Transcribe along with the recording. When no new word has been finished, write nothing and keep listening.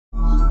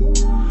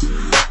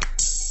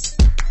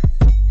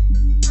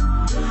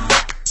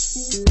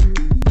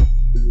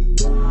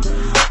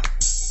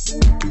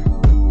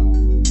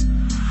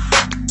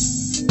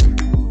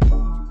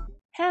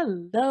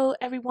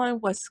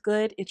everyone, what's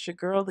good? It's your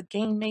girl, the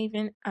Game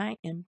Maven. I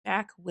am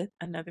back with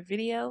another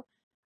video.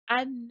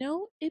 I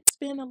know it's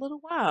been a little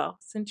while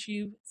since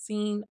you've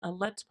seen a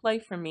Let's Play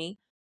from me,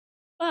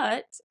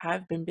 but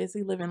I've been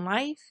busy living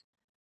life,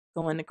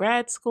 going to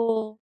grad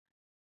school,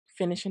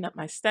 finishing up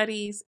my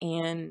studies,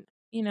 and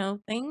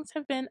things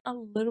have been a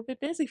little bit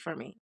busy for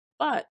me.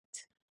 But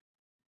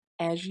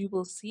as you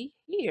will see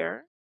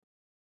here,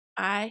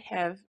 I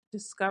have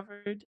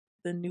discovered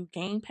the new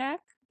game pack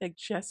that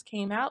just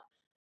came out,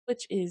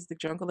 which is the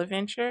Jungle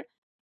Adventure.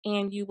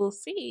 And you will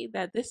see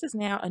that this is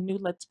now a new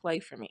Let's Play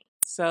for me.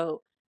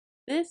 So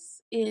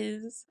this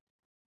is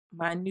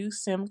my new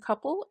sim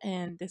couple,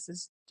 and this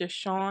is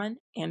DeShawn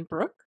and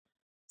Brooke.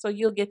 So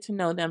you'll get to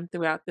know them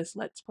throughout this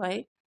Let's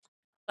Play.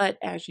 But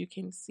as you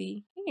can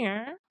see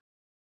here,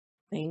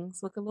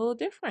 things look a little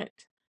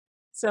different.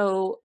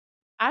 So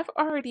I've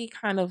already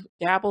kind of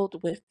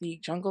dabbled with the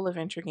Jungle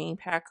Adventure game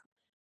pack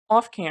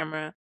off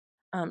camera.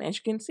 As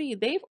you can see,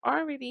 they've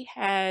already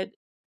had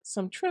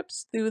some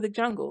trips through the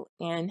jungle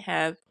and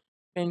have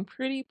been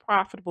pretty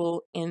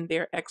profitable in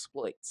their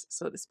exploits,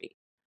 so to speak.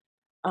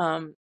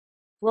 Um,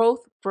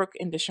 both Brooke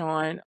and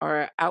DeShawn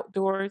are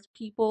outdoors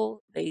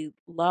people. They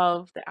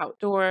love the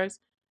outdoors.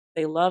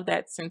 They love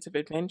that sense of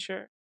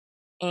adventure.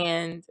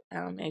 And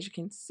as you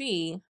can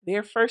see,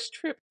 their first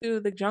trip through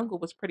the jungle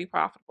was pretty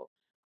profitable.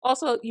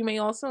 Also, you may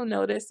also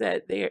notice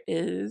that there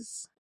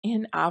is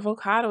an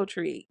avocado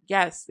tree.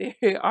 Yes,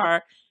 they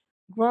are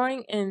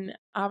growing an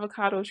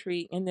avocado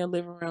tree in their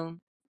living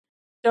room.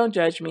 Don't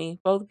judge me.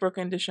 Both Brooke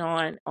and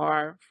Deshawn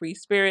are free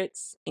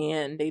spirits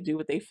and they do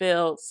what they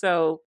feel.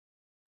 So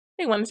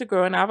they wanted to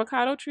grow an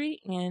avocado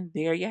tree, and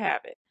there you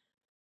have it.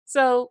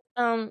 So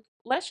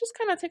let's just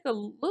kind of take a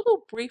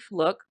little brief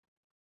look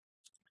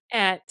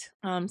at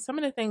some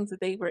of the things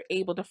that they were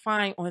able to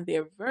find on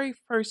their very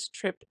first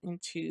trip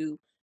into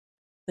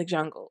the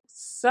jungle.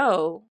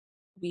 So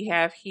we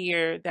have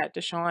here that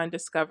Deshawn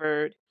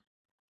discovered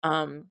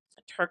a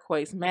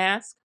turquoise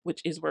mask,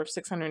 which is worth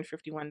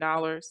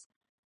 $651.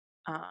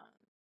 Um,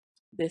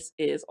 this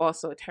is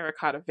also a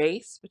terracotta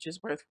vase, which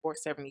is worth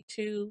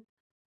 $472.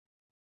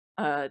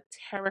 A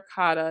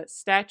terracotta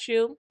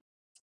statue.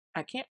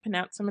 I can't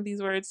pronounce some of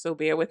these words, so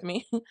bear with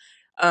me.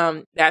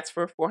 That's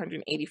for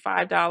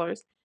 $485.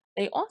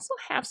 They also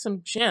have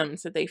some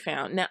gems that they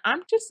found. Now,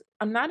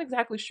 I'm not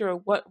exactly sure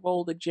what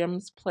role the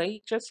gems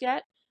play just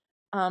yet,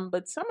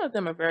 but some of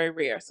them are very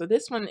rare. So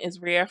this one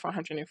is rare for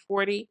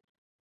 140,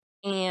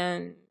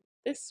 and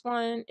this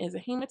one is a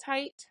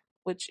hematite,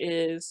 which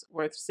is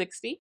worth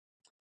 60.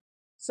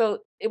 So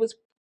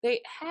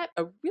they had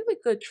a really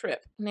good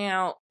trip.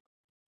 Now,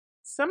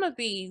 some of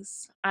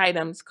these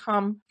items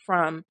come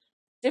from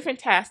different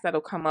tasks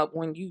that'll come up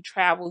when you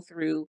travel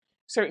through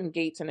certain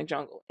gates in the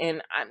jungle.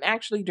 And I'm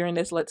actually during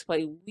this Let's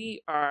Play,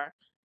 we are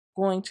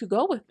going to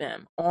go with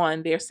them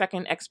on their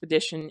second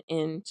expedition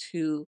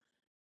into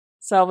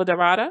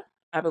Selvadorada.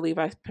 I believe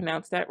I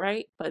pronounced that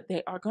right, but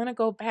they are going to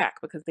go back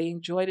because they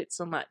enjoyed it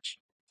so much.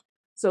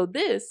 So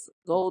this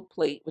gold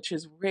plate, which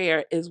is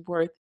rare, is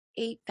worth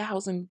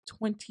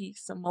 8,020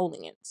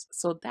 simoleons.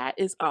 So that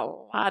is a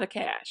lot of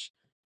cash.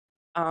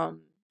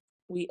 Um,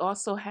 we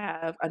also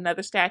have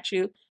another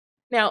statue.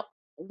 Now,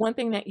 one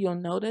thing that you'll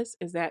notice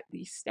is that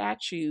these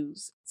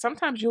statues,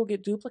 sometimes you'll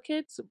get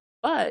duplicates,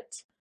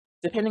 but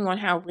depending on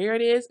how rare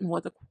it is and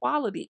what the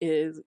quality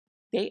is,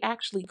 they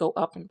actually go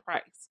up in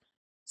price.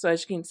 So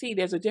as you can see,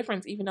 there's a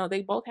difference, even though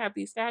they both have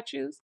these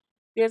statues,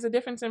 there's a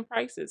difference in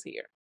prices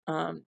here.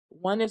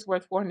 One is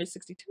worth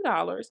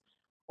 $462,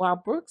 while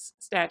Brooke's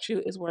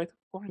statue is worth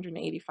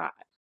 $485.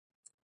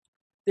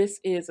 This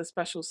is a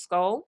special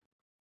skull,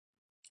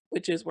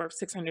 which is worth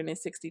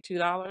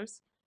 $662.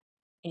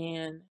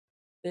 And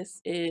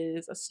this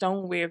is a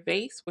stoneware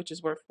vase, which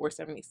is worth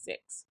 $476.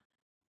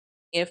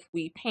 If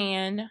we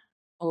pan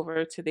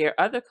over to their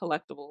other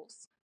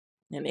collectibles,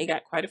 and they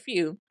got quite a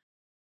few,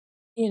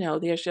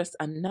 there's just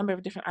a number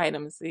of different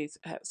items. These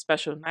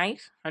special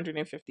knife,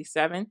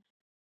 157.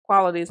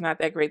 Quality is not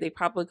that great. They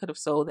probably could have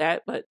sold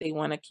that, but they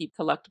want to keep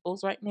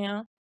collectibles right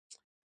now.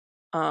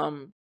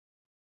 Um,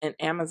 an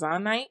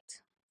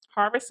Amazonite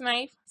harvest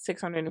knife,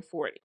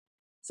 640.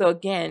 So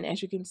again,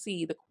 as you can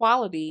see, the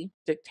quality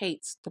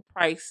dictates the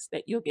price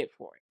that you'll get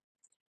for it.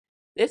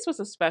 This was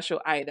a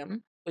special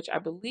item, which I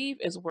believe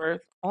is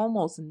worth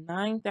almost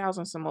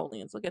 9,000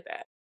 simoleons. Look at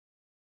that.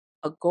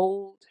 A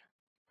gold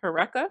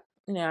Pereka.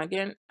 Now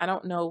again, I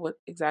don't know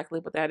exactly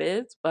what that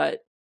is, but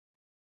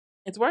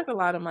it's worth a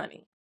lot of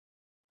money.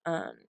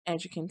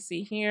 As you can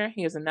see here,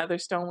 here's another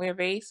stoneware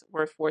vase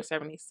worth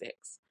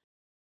 476.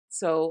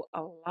 So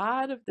a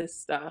lot of this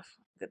stuff,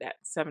 look at that,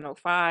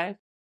 705.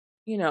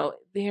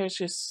 There's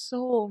just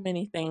so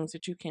many things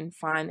that you can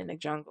find in the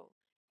jungle.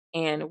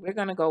 And we're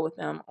going to go with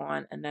them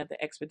on another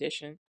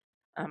expedition.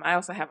 I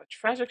also have a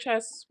treasure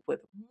chest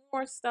with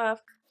more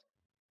stuff.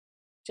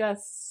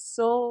 Just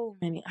so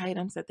many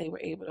items that they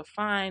were able to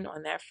find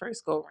on that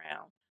first go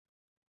round.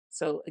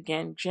 So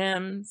again,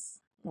 gems,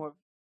 more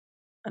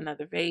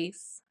another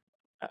vase,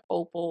 an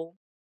opal,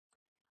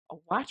 a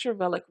watcher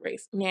relic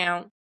race.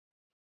 Now,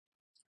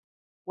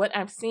 what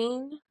I've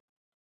seen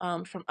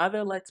from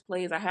other Let's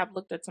Plays, I have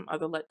looked at some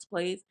other Let's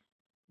Plays.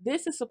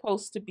 This is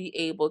supposed to be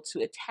able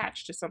to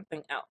attach to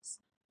something else.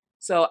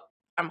 So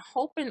I'm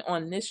hoping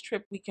on this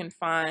trip we can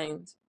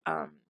find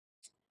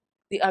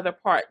the other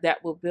part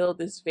that will build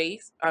this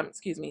vase.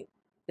 Excuse me,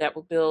 that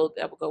will go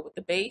with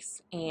the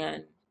base,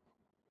 and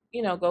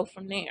go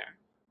from there.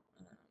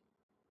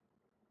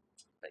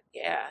 But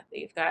yeah,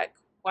 they've got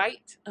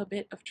quite a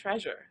bit of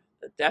treasure.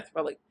 The Death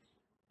Relic.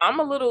 I'm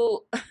a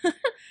little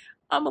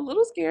I'm a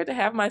little scared to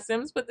have my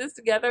Sims put this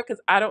together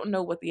because I don't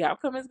know what the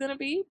outcome is going to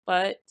be,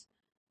 but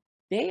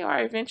they are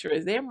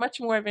adventurous. They're much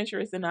more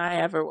adventurous than I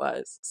ever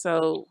was.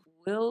 So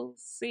we'll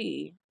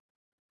see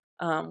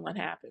what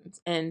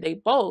happens. And they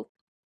both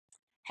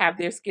have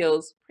their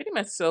skills pretty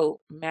much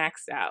so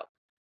maxed out.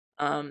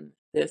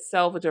 The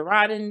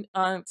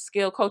Selvadorada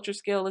skill, culture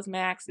skill is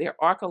maxed. Their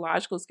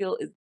archaeological skill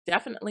is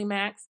definitely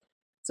maxed.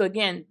 So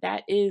again,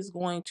 that is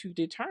going to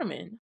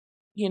determine,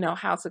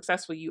 how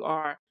successful you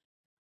are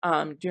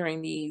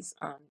during these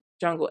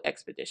jungle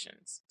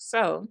expeditions.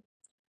 So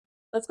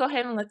let's go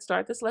ahead and let's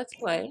start this Let's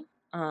Play.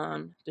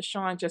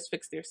 DeShawn just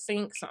fixed their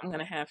sink, so I'm going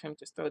to have him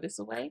just throw this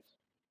away.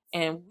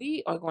 And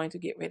we are going to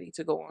get ready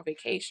to go on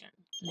vacation.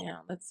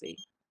 Now, let's see.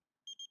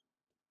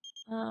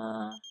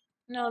 No,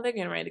 they're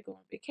getting ready to go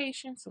on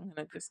vacation, so I'm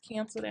going to just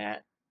cancel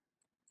that.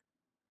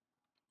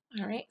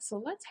 All right, so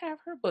let's have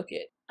her book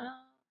it.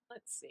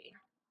 Let's see.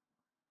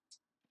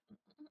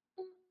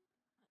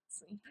 Let's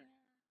see here.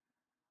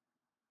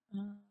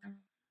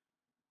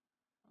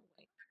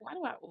 Wait, why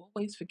do I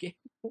always forget?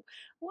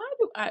 Why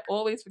do I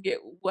always forget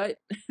what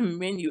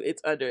menu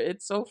it's under?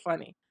 It's so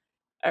funny.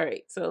 All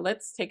right, so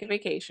let's take a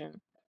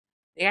vacation.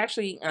 They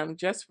actually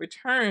just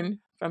returned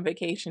from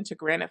vacation to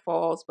Granite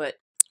Falls, but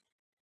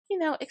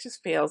it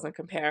just fails in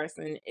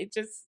comparison.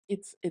 It's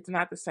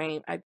not the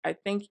same. I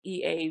think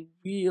EA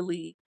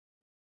really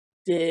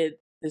did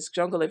this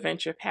jungle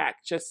adventure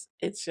pack.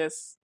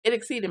 It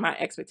exceeded my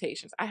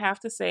expectations. I have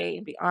to say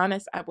and be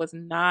honest, I was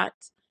not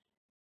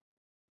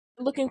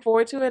looking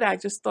forward to it. I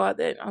just thought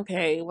that,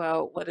 okay,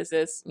 well, what is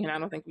this? I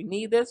don't think we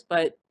need this,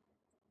 but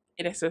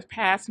it has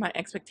surpassed my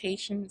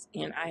expectations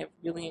and I have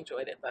really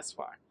enjoyed it thus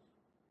far.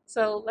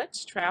 So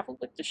let's travel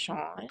with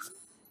DeShawn.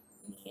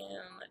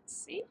 And let's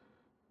see.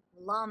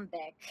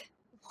 Lombek,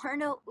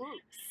 Warno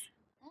Oops,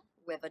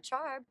 with a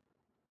charb,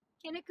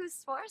 Kiniku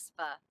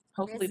Swarspa,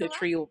 Hopefully the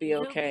tree will be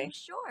okay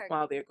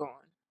while they're gone.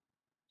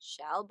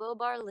 Shalbo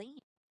Barleen.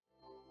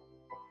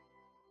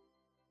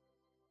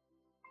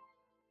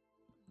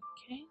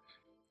 Okay,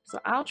 so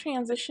I'll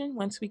transition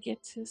once we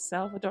get to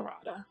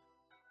Selvadorada.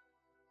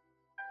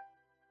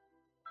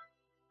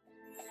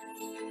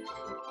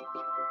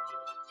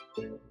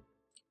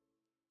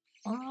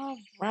 All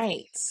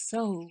right,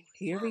 so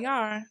here we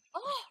are.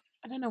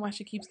 I don't know why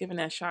she keeps giving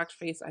that shocked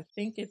face. I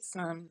think it's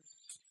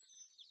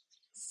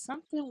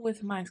something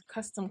with my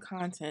custom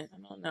content. I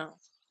don't know.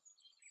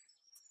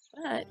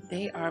 But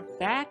they are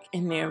back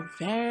and they're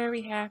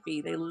very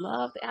happy. They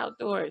love the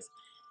outdoors.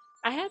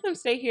 I had them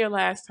stay here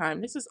last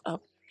time. This is a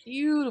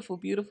beautiful,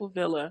 beautiful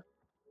villa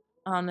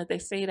that they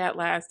stayed at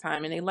last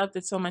time, and they loved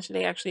it so much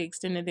they actually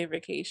extended their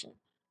vacation.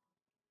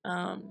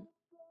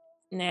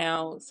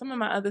 Now, some of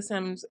my other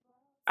Sims,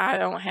 I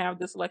don't have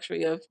this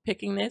luxury of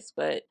picking this,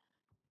 but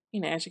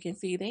as you can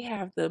see, they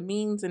have the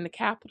means and the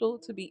capital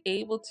to be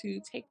able to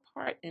take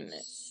part in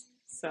this.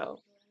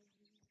 So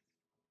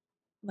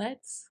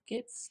let's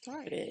get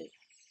started.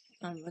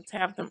 Let's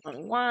have them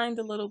unwind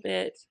a little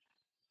bit.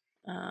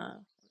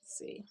 Let's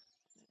see.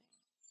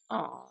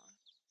 Aw,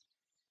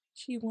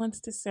 she wants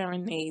to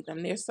serenade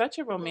them. They're such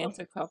a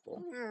romantic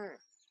couple.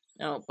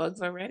 No,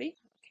 bugs are ready?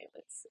 Okay,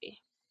 let's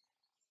see.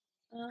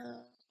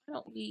 Why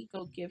don't we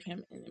go give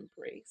him an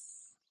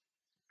embrace?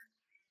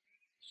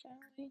 Shall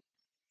we?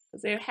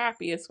 Because they're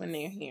happiest when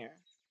they're here.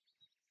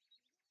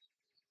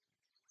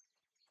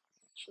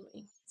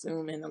 Actually,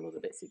 zoom in a little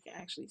bit so you can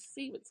actually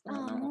see what's going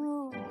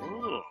on.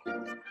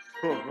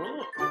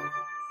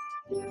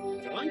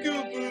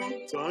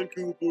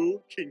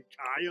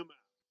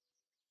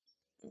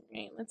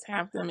 Okay, let's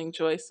have them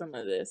enjoy some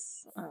of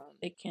this.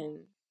 They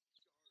can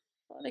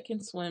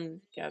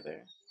swim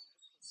together,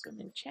 swim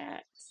in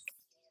chats.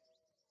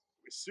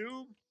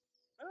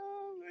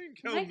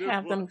 I might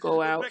have them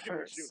go out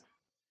first.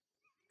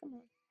 Come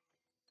on.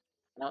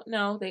 I don't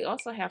know. They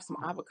also have some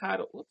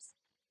avocado. Whoops.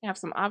 They have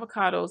some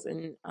avocados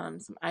and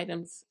some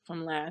items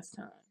from last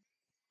time.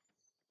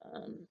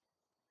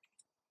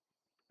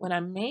 What I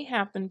may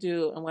have them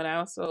do, and what I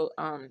also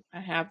I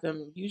have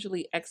them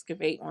usually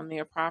excavate on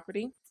their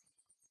property,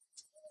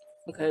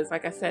 because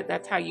like I said,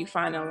 that's how you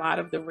find a lot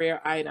of the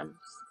rare items.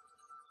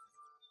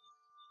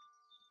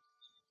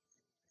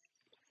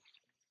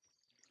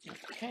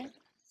 Okay,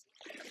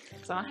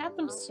 so I'll have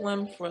them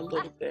swim for a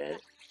little bit.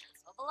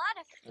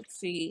 Let's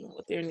see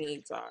what their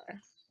needs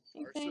are.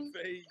 Anything?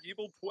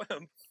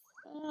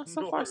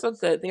 So far so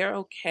good. They're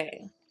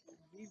okay.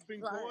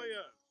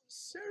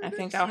 I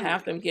think I'll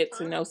have them get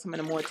to know some of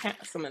the more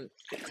some of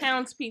the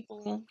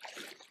townspeople.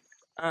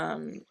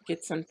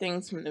 get some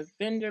things from the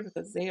vendor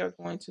because they are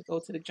going to go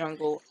to the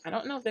jungle. I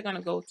don't know if they're going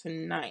to go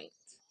tonight,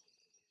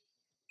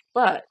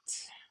 but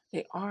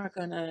they are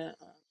going to,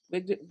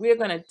 we're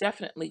going to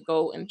definitely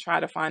go and try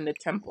to find the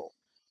temple.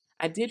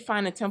 I did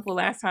find the temple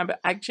last time, but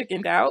I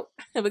chickened out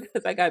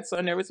because I got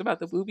so nervous about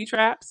the booby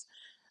traps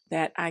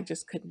that I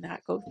just could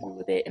not go through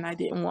with it. And I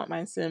didn't want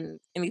my Sims,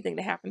 anything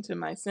to happen to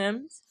my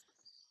Sims.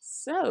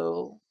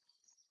 So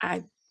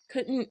I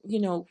couldn't,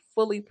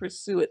 fully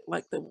pursue it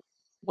like the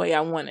way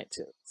I wanted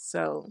to.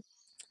 So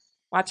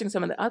watching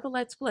some of the other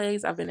Let's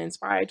Plays, I've been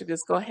inspired to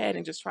just go ahead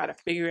and just try to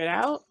figure it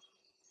out.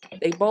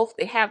 They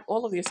have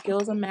all of their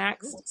skills are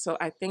maxed, so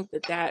I think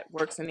that that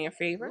works in their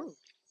favor.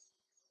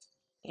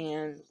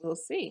 And we'll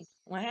see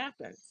what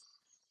happens.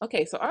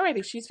 Okay, so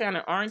already she's found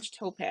an orange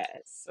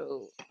topaz,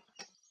 so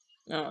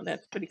no,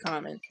 that's pretty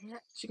common.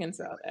 She can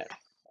sell that.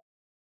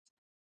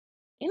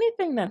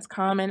 Anything that's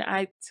common,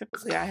 I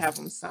have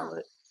them sell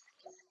it.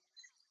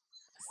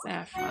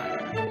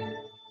 Sapphire.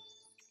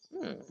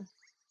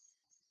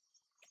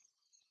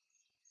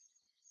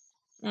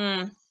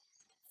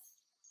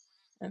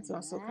 That's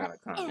also kind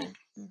of common.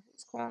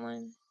 Who's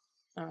calling?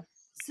 Oh.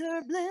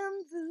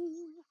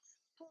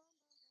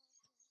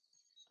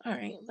 All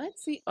right,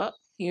 let's see. Oh,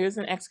 here's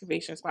an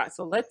excavation spot.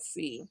 So let's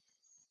see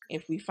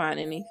if we find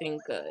anything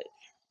good.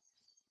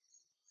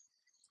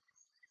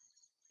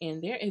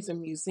 And there is a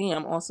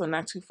museum also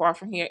not too far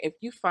from here. If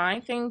you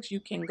find things, you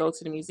can go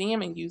to the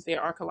museum and use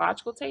their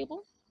archaeological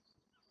table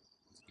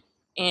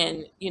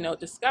and,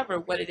 discover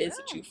what it is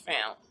that you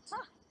found.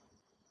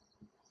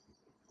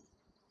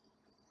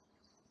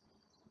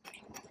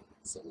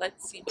 So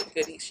let's see what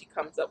goodies she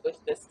comes up with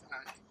this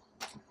time.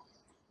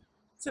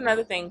 It's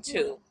another thing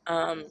too.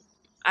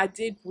 I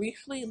did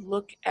briefly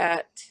look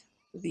at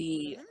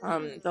the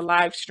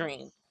live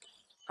stream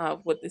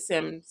of what The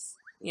Sims,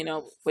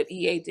 what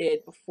EA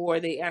did before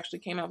they actually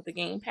came out with the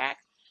game pack.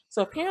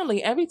 So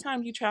apparently every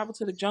time you travel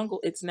to the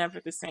jungle, it's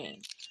never the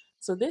same.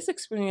 So this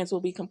experience will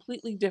be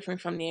completely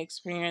different from the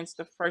experience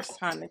the first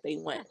time that they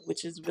went,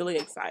 which is really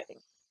exciting.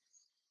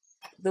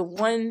 The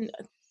one,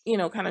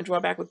 kind of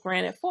drawback with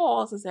Granite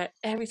Falls is that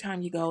every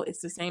time you go,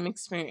 it's the same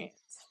experience.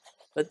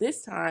 But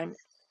this time,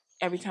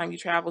 every time you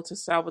travel to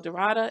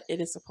Selvadorada,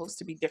 it is supposed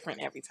to be different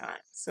every time.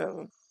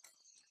 So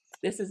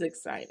this is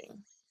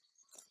exciting.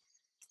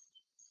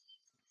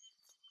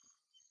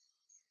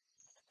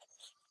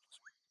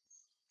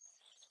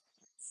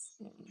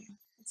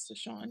 What's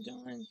DeShawn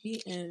doing?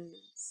 He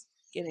is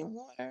getting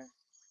water.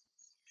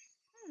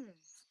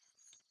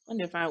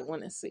 Wonder if I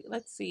want to see.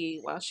 Let's see.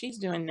 While she's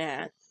doing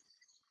that,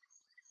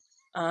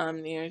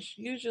 there's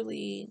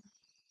usually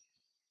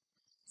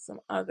some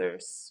other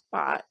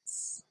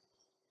spots.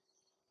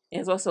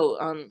 There's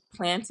also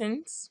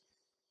plantains.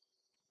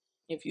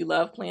 If you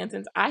love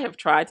plantains, I have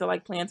tried to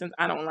like plantains.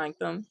 I don't like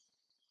them.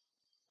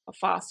 A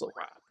fossil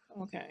rock.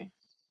 Okay.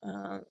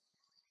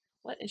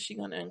 What is she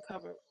gonna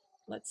uncover?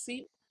 Let's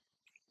see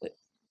what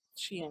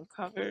she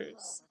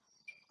uncovers.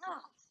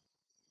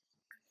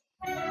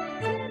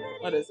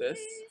 What is this?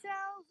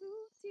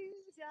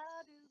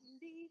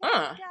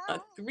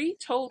 A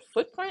three-toed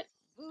footprint?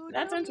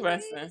 That's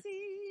interesting.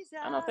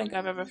 I don't think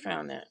I've ever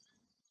found that.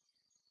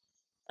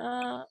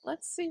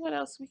 Let's see what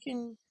else we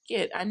can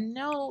get. I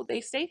know they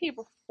stayed here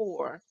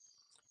before.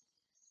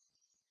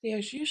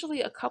 There's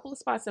usually a couple of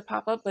spots that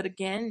pop up, but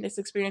again, this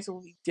experience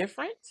will be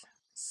different.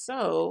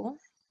 So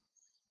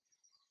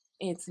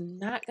it's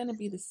not going to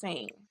be the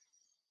same.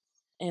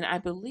 And I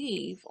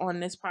believe on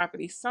this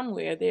property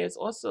somewhere, there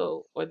was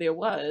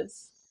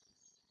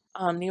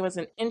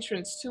an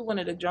entrance to one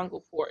of the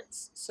jungle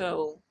ports.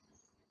 So,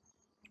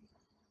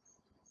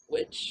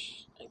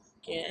 which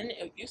again,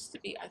 it used to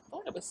be, I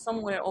thought it was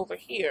somewhere over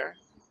here.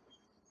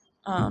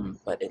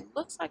 But it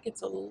looks like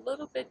it's a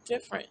little bit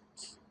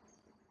different.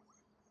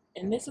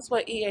 And this is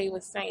what EA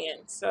was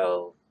saying.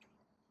 So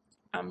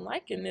I'm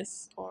liking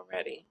this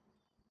already.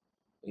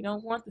 We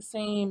don't want the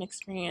same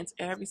experience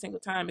every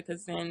single time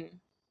because then,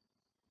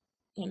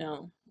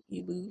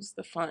 you lose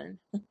the fun.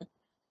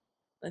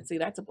 Let's see,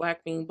 that's a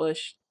black bean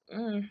bush.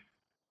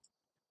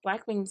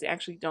 Black beans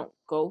actually don't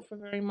go for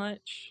very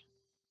much.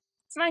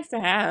 It's nice to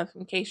have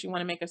in case you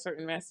want to make a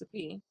certain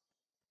recipe.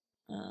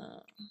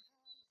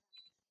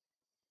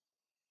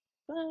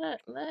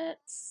 But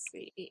let's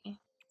see.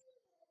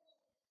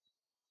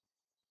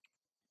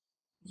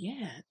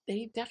 Yeah,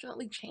 they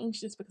definitely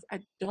changed this because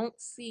I don't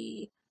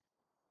see.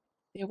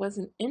 There was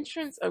an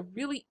entrance, a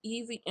really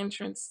easy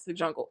entrance to the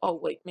jungle. Oh,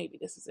 wait, maybe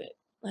this is it.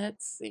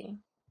 Let's see.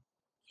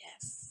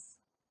 Yes.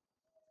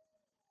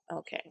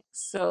 Okay,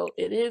 so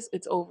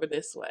it's over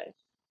this way.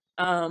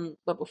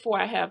 But before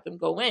I have them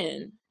go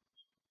in,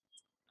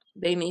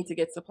 they need to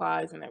get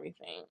supplies and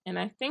everything. And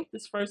I think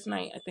this first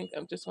night, I think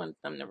I just want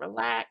them to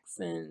relax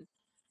and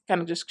kind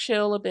of just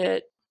chill a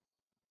bit.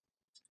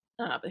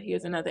 But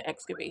here's another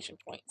excavation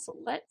point. So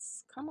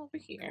let's come over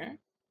here.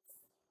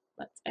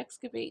 Let's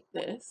excavate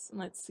this and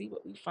let's see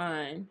what we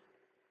find.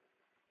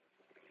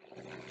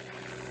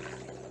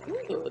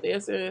 Ooh,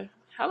 there's a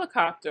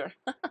helicopter.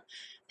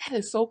 That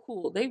is so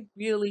cool. They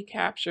really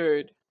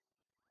captured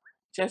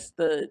just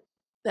the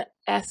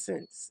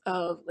essence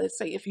of, let's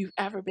say, if you've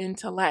ever been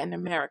to Latin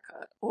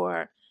America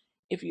or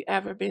if you've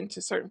ever been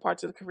to certain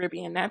parts of the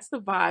Caribbean. That's the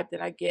vibe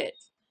that I get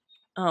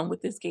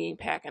with this game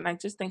pack, and I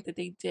just think that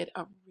they did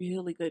a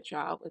really good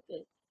job with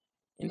it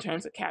in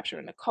terms of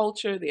capturing the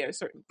culture. There are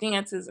certain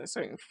dances and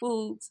certain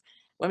foods.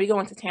 When we go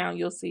into town,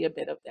 you'll see a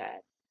bit of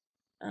that.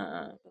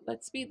 But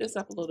let's speed this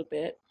up a little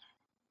bit.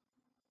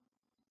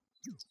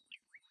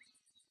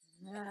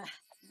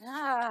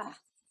 Ah.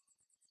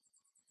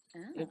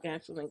 We've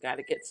actually got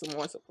to get some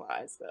more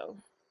supplies,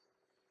 though.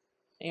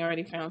 They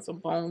already found some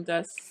bone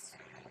dust.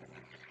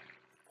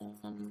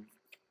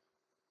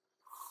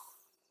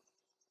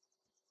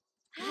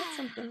 That's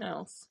something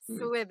else.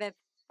 Swibib.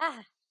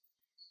 Ah.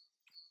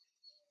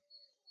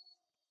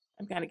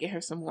 I've got to get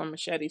her some more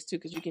machetes, too,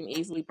 because you can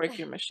easily break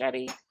your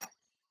machete.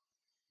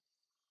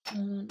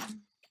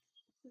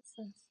 What's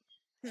this?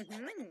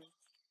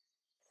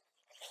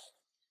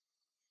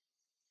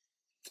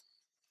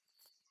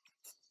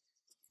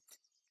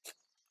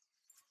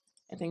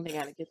 I think they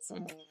got to get some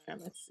more.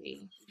 Let's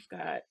see. We've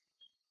got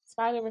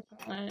spider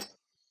repellent,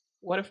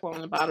 waterfall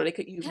in the bottle. They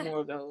could use more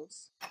of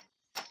those.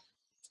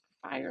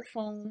 Fire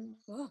foam.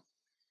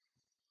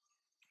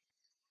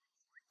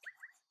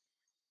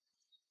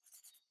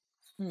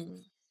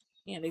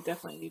 Yeah, they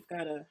definitely, you've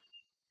got to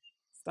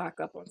stock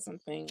up on some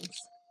things.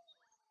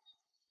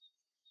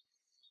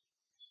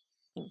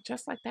 And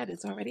just like that,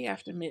 it's already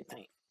after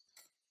midnight.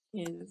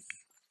 And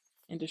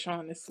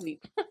DeShawn is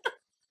asleep.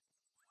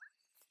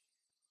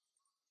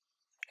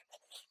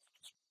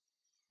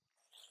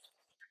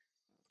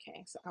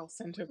 Okay, so I'll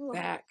send her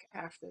back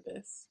after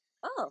this.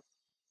 Oh.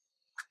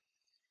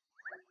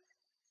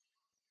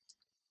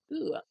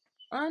 Ooh,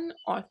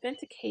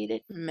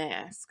 unauthenticated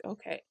mask.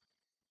 Okay,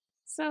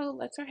 so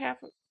let's her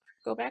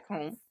go back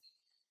home.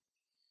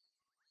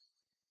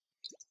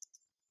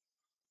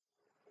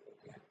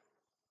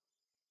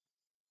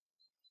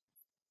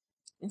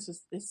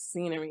 This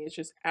scenery is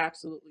just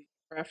absolutely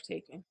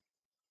breathtaking.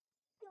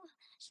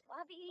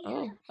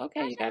 Oh,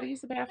 okay, you gotta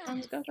use the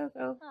bathrooms. Go, go,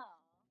 go.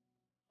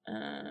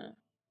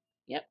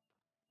 Yep.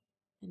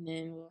 And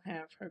then we'll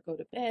have her go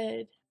to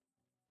bed,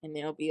 and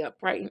they'll be up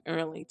bright and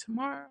early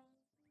tomorrow.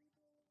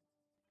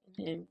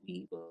 And then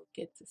we will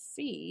get to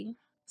see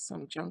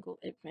some jungle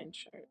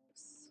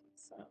adventures.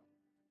 So, okay,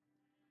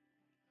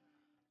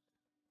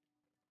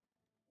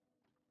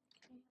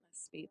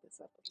 let's speed this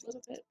up a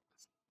little bit.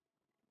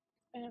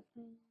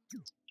 Bathroom.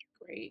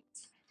 Great.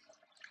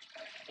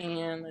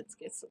 And let's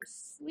get some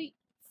sleep.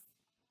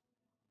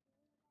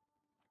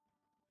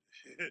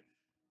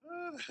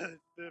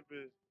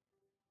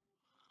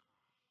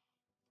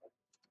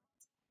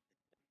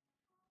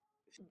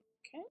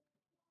 Okay.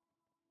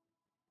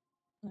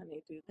 Let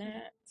me do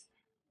that.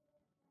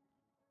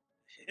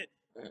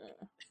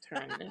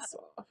 Turn this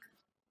off.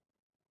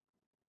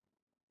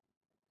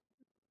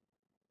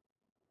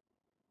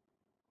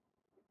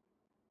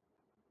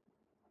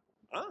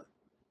 All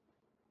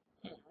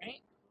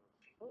right.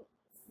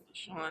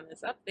 Sean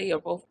is up. They are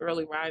both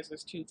early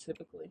risers too,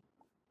 typically.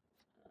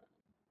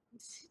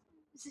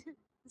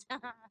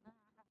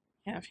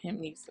 Have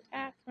him use the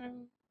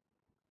bathroom.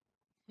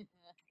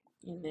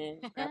 And then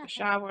grab a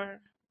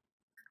shower.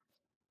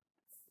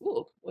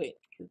 Ooh, wait,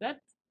 is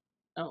that?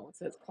 Oh, it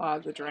says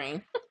clog the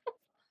drain.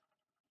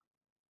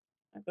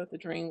 I thought the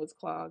drain was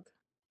clogged.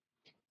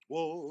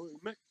 Woy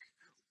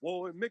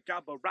Mick,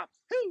 abba rap,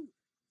 hoo!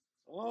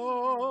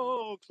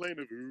 Oh,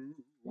 Clainavoo.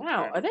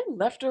 Wow, are there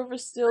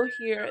leftovers still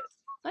here?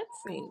 Let's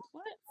see.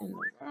 What in the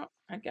world?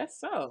 I guess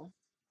so.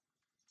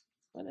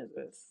 What is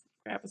this?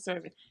 Grab a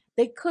serving.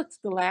 They cooked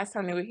the last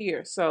time they were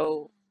here,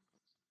 so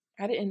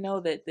I didn't know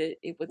that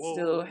it would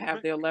still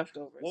have their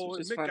leftovers,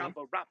 which is funny.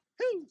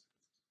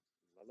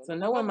 So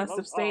no one must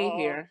have stayed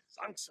here.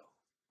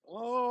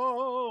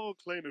 Oh,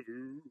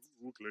 Clainavoo,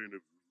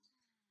 Clainavoo.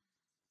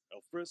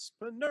 Elfris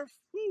Penerf,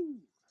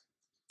 woo!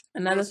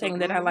 Another thing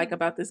that I like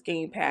about this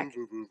game pack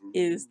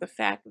is the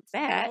fact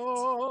that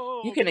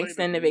you can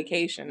extend the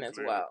vacation as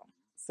well.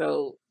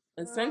 So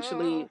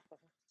essentially,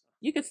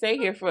 you could stay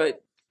here for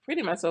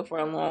pretty much for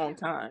a long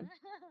time,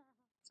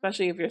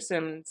 especially if your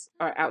Sims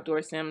are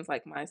outdoor Sims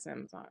like my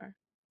Sims are.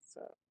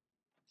 So,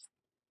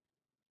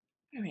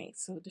 all right.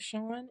 So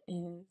DeShawn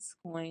is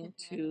going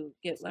to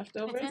get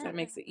leftovers. That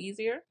makes it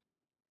easier,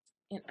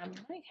 and I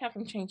might have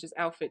him change his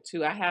outfit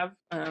too. I have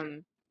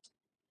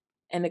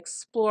an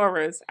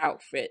explorer's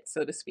outfit,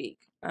 so to speak.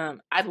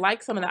 I'd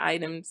like some of the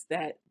items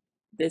that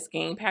this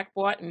game pack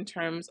bought in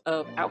terms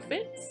of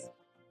outfits.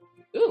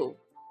 Ooh,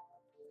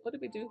 what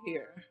did we do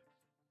here?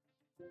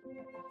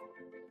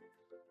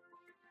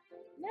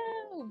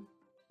 No.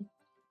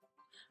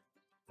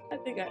 I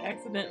think I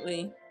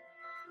accidentally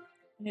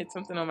hit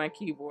something on my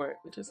keyboard,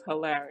 which is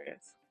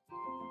hilarious.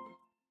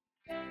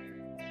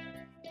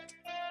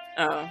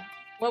 Oh,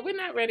 well, we're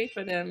not ready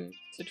for them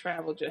to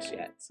travel just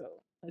yet,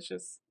 so let's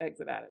just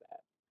exit out of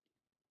that.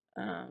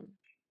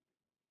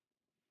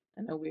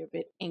 I know we're a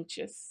bit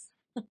anxious.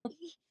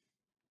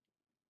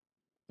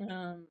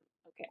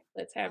 Okay,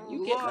 let's have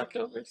you get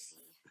leftovers.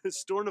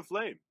 Storm of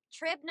Flame.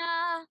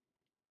 Tribna.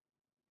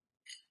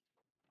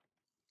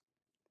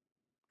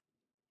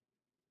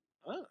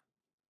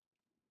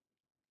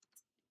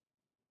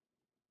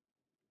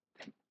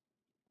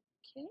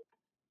 Okay.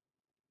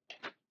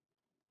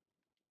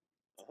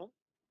 Uh-huh.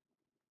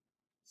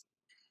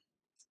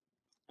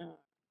 All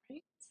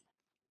right.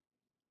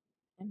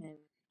 And then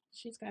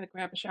she's got to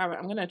grab a shower.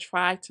 I'm going to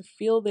try to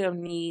fill their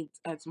needs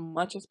as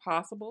much as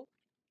possible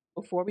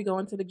before we go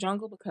into the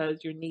jungle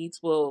because your needs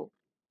will,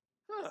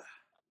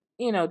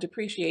 Huh.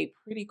 depreciate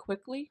pretty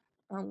quickly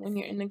when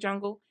you're in the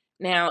jungle.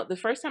 Now, the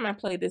first time I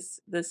played this,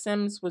 The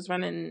Sims was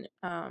running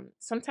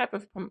some type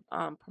of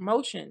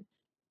promotion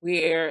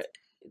where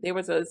there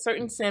was a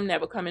certain sim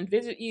that would come and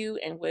visit you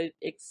and would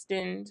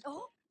extend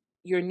Oh.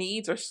 your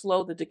needs or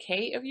slow the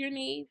decay of your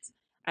needs.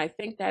 I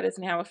think that is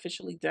now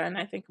officially done.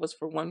 I think it was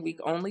for 1 week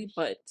only,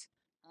 but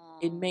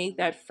it made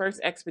that first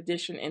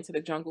expedition into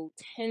the jungle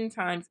 10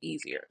 times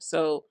easier.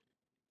 So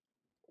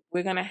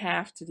we're going to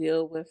have to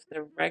deal with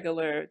the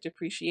regular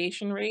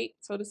depreciation rate,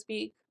 so to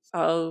speak,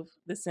 of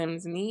the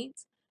Sims'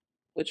 needs,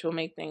 which will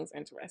make things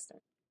interesting.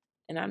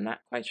 And I'm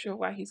not quite sure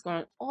why he's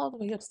going all the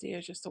way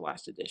upstairs just to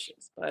wash the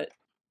dishes, but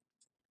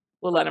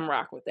we'll let him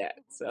rock with that.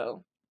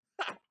 So,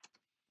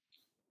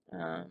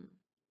 um,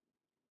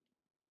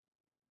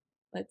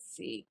 let's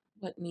see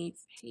what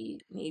needs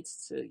he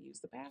needs to use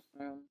the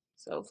bathroom.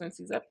 So since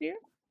he's up here,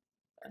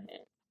 go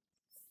ahead.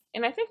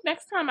 And I think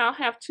next time I'll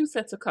have 2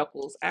 sets of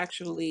couples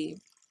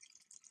actually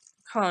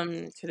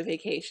come to the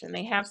vacation.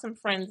 They have some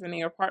friends in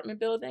their apartment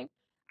building.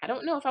 I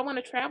don't know if I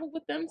want to travel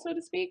with them, so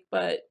to speak,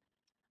 but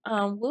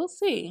we'll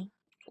see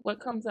what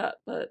comes up.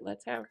 But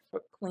let's have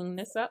Brooke clean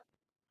this up.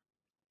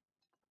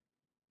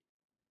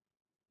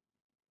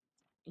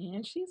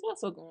 And she's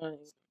also going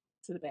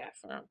to the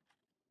bathroom.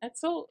 That's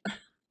so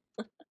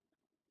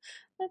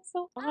that's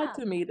so odd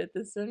to me that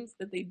the Sims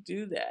that they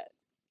do that.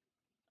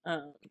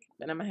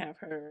 But I'm gonna have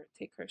her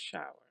take her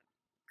shower.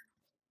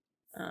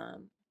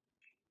 Um,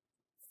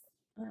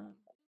 um,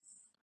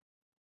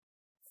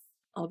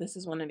 oh, this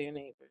is one of their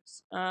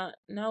neighbors.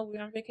 No,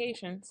 we're on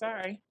vacation.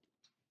 Sorry.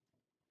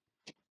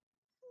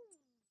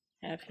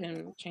 Have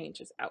him change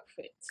his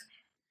outfit.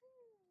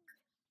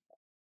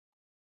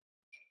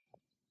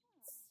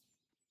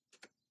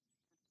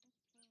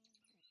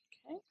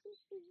 Okay.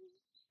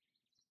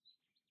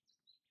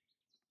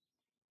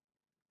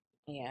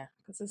 Yeah,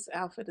 because this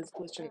outfit is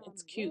glitching.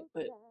 It's cute,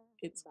 but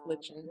it's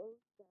glitching.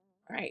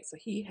 All right, so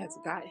he has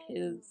got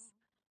his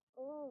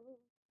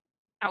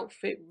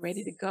outfit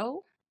ready to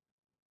go.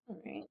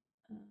 All right.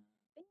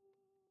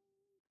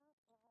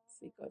 Let's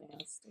see, go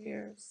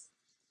downstairs.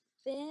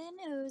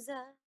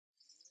 Benuza.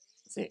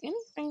 Is there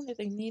anything that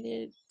they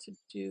needed to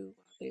do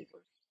while they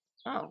were?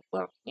 Oh,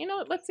 well, you know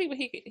what? Let's see what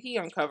he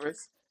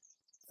uncovers.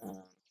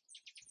 Um,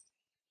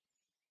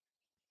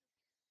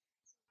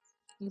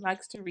 he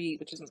likes to read,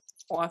 which is an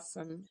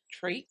awesome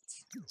trait,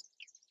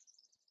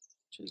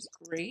 which is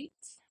great.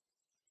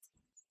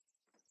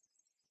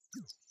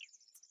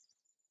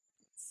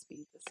 Let's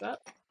speed this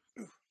up.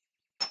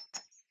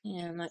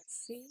 And let's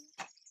see.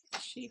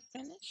 Is she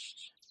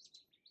finished?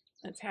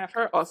 Let's have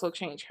her also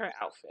change her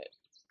outfit.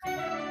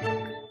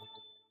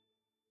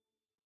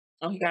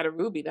 Oh, he got a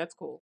ruby. That's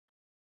cool.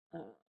 Uh,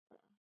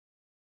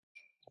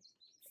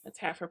 let's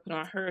have her put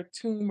on her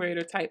Tomb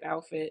Raider type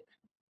outfit.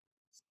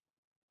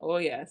 Oh,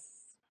 yes.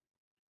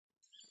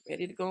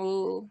 Ready to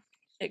go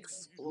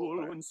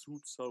explore.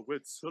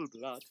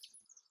 Wetzelblad,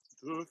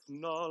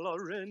 Döfna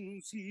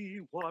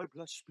Renzi,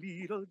 Warbler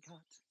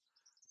Spiedelgat,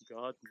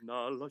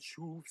 Gatnala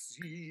Schuf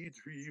sie,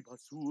 Driba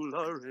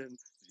Sularen,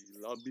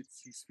 Sila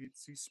Mitzi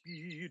Spitzi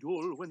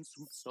Spiedol, when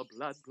Sutsa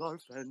Blad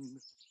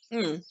Blarfen.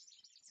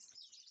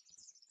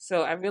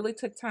 So I really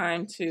took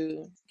time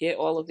to get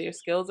all of their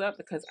skills up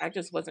because I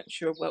just wasn't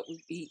sure what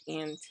we'd be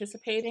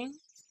anticipating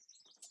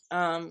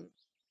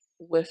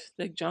with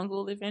the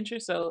jungle adventure.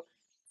 So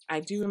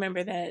I do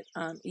remember that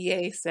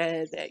EA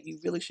said that you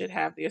really should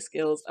have their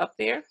skills up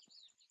there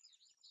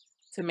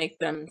to make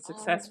them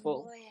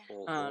successful.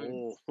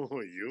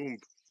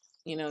 Yump.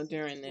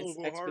 During this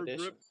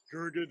expedition.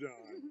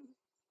 Gurgadon.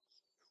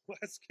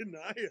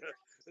 Waskanaya.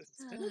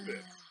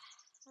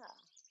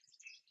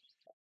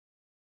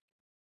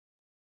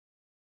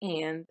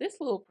 And this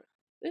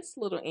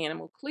little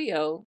animal,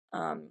 Cleo,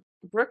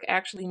 Brooke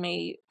actually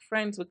made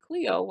friends with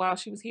Cleo while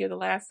she was here the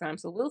last time.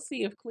 So we'll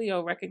see if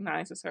Cleo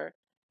recognizes her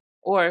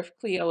or if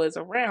Cleo is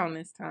around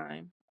this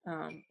time.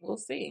 We'll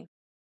see.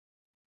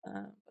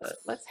 But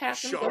let's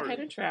have them go ahead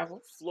and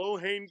travel.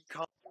 Flohane.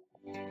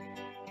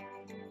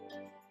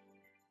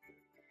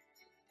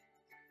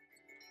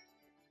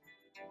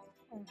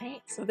 All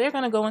right, so they're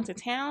going to go into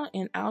town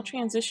and I'll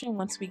transition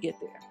once we get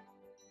there.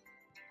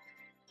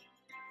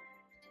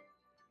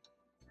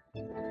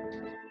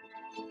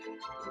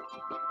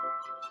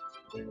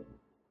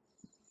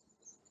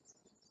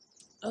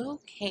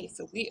 Okay,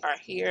 so we are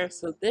here.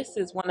 So this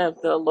is one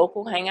of the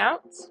local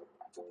hangouts.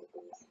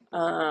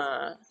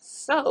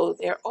 So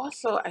they're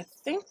also, I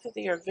think that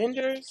they are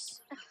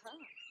vendors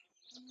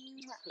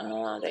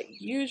that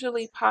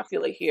usually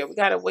populate here. We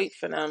gotta wait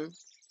for them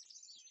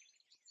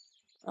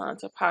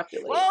to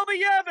populate.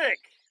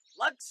 Schwalbayabik!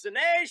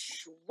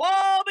 Luxanesh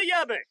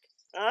Schwalbayabik!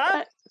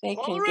 But they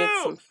can get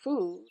some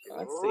food.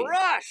 Let's see.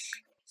 Rush!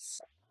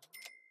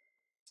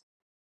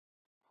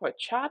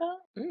 Horchata?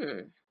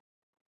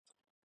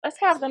 Let's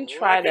have them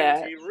try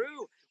that.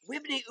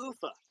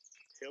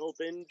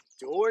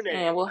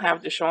 And we'll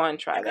have DeShawn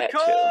try that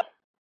too.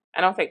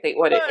 I don't think they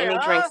ordered any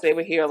drinks. They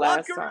were here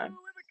last time.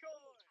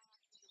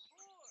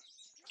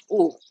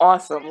 Ooh,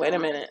 awesome. Wait a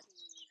minute.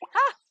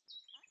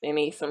 They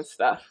need some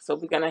stuff. So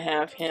we're going to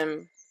have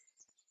him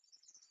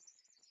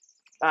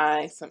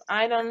buy some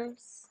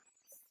items.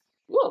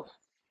 Ooh,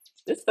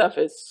 this stuff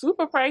is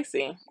super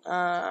pricey.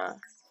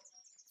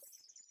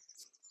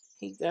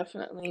 He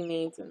definitely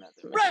needs another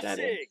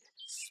machete.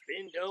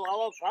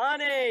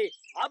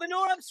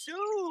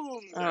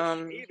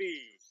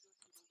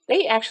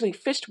 They actually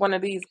fished one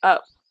of these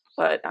up,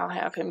 but I'll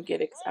have him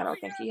get it. I don't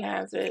think he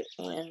has it,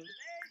 and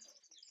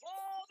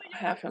I'll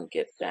have him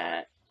get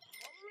that.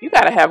 You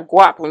gotta have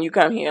guap when you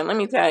come here, let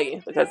me tell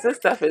you, because this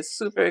stuff is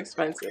super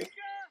expensive.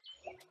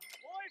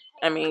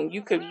 I mean,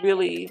 you could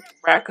really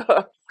rack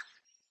up,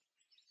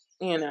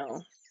 you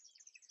know,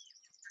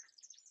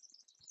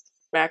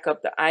 rack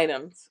up the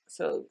items.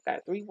 So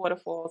got 3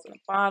 waterfalls in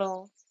a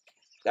bottle,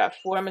 got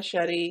 4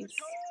 machetes,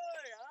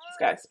 it's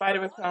got spider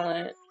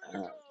repellent.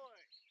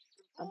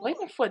 I'm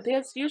waiting for,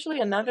 there's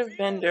usually another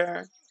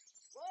vendor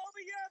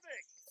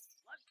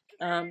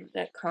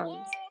that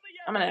comes.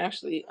 I'm gonna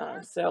actually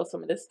sell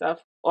some of this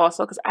stuff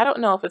also, because I don't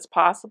know if it's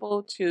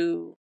possible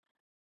to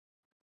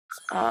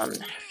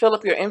fill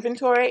up your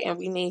inventory, and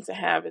we need to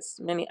have as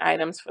many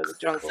items for the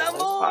jungle as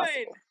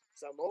possible.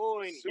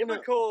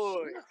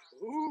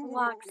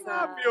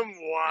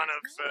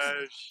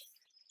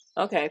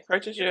 Okay,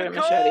 purchase your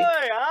machete.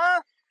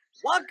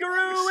 Ooh,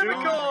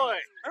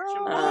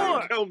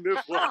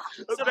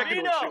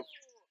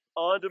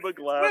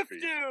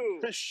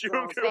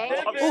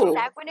 who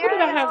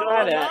did I have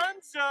buy that?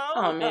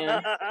 Oh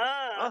man,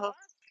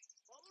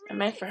 I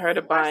meant for her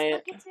to buy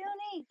it.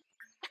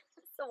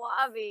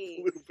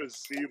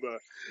 Lupacima,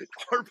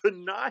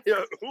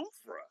 Arpanaya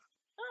Umfra.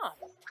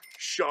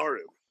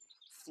 Sharim,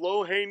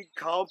 Flohane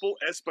Compel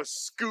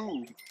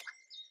Espascoom.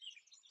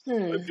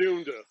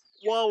 Adunda,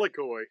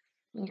 Wallakoi,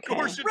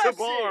 Gorsia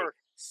Tabar,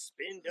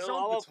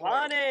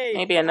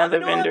 Maybe another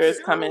vendor is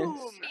coming.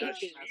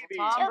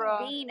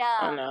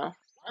 Oh no.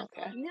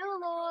 Okay.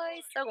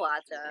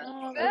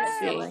 Let's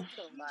see.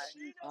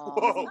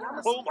 Whoa,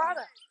 hold on.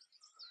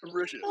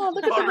 Oh,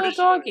 look at the little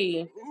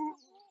doggy.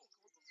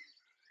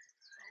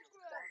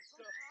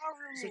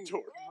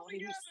 Sator,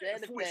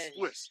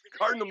 Fwiss,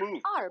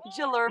 Cardinal.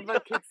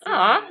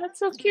 Aw, that's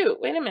so cute.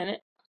 Wait a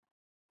minute.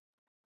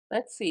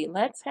 Let's see.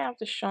 Let's have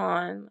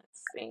DeShawn.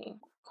 Let's see.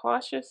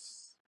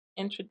 Cautious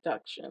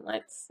introduction.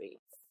 Let's see.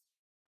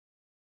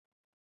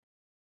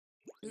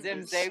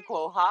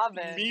 Neploy,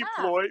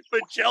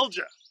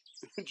 Bajelja.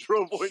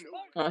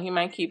 Oh, he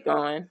might keep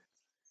going.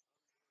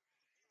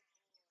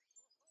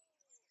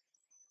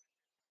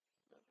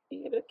 Are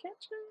you able to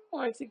catch him?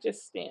 Or is he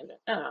just standing?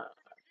 Oh,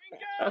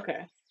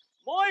 okay.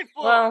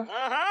 Well,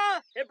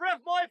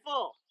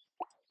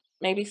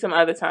 maybe some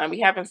other time. We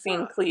haven't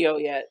seen Cleo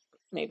yet.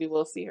 Maybe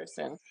we'll see her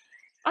soon.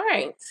 All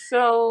right,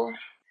 so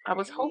I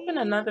was hoping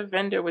another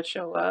vendor would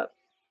show up.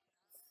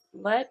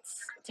 Let's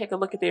take a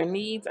look at their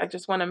needs. I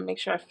just want to make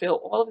sure I fill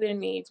all of their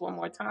needs one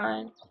more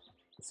time.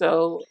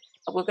 So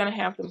we're going to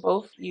have them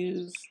both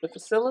use the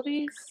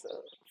facilities.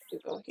 So we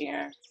go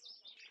here.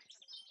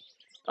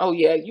 Oh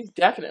yeah, you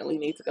definitely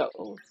need to go.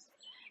 Oh,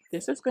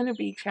 this is going to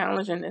be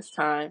challenging this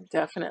time,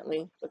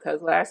 definitely,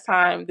 because last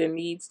time the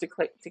needs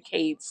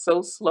decayed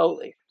so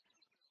slowly.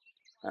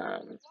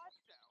 And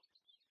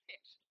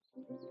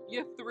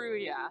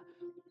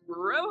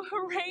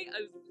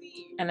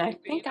I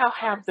think I'll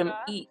have them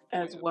eat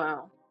as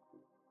well.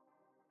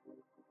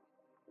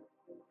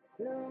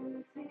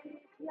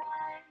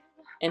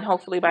 And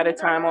hopefully by the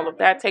time all of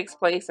that takes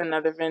place,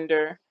 another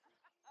vendor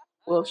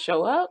will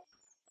show up.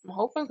 I'm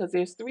hoping, because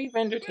there's 3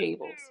 vendor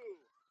tables.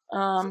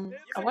 I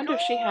wonder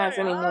if she has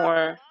any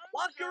more.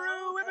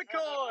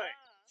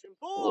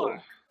 Ooh.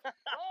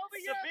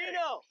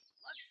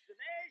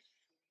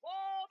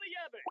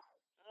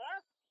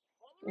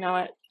 You know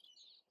what?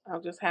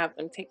 I'll just have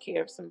them take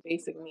care of some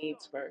basic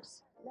needs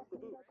first.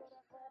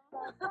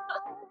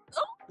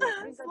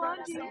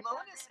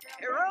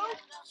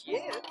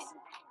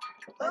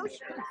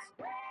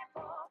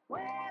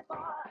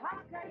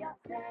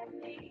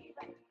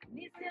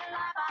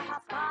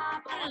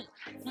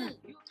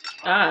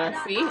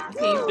 See?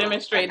 He's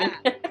demonstrating.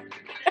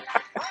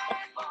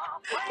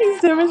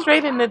 He's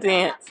demonstrating the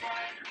dance,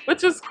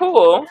 which is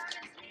cool.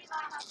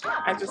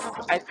 I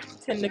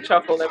tend to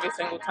chuckle every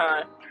single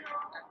time.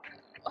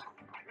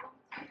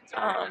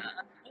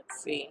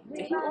 Let's see.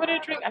 Did he order a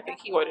drink? I think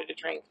he ordered a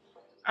drink.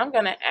 I'm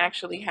going to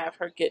actually have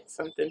her get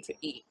something to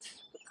eat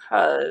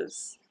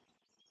because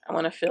I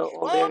want to fill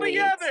all their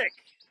needs.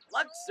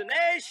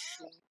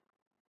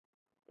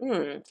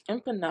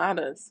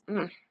 Empanadas.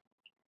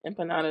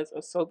 Empanadas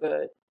are so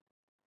good.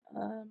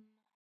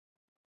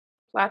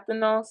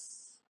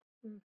 Platanos.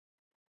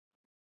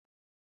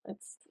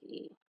 Let's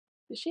see.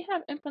 Did she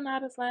have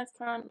empanadas last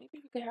time?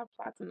 Maybe we could have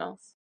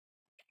platanos.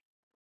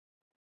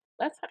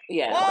 Let's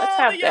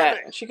have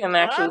that. She can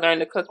actually learn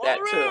to cook that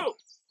too.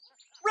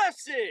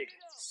 Ressig,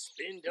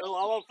 Spindle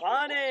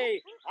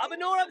Awafane,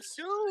 Abenoram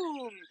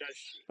Soon.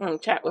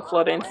 Chat with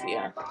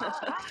Florencia.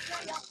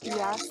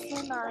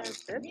 Yasenar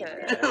Pepe.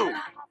 Ew.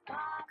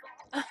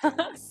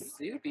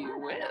 Soupy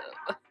whip.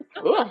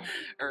 Ooh,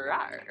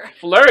 Rar.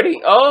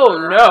 flirty.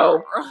 Oh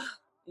no,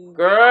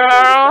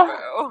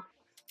 girl,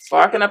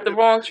 barking up the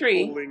wrong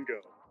tree.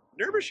 Lingo.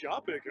 Nervous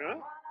Yapik, huh?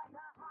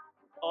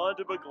 On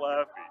to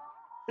Baglaffy.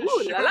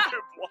 Ooh la la.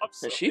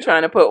 Is she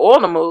trying to put all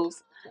the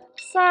moves?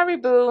 Sorry,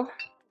 boo.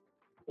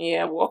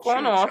 Yeah, walk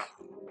on off.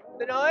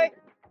 Benoy,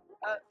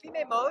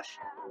 Fime Mosh.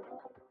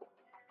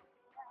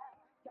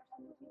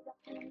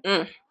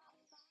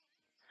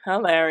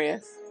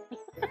 Hilarious.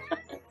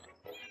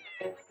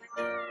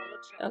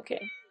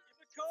 Okay.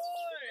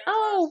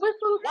 Oh, with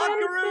little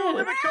Wakaru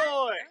Kansas.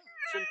 Livakoy,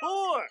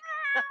 Shimpur,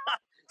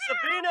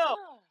 Sabino,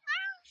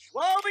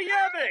 Schwalba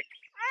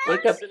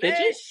Wake up,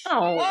 Fidget.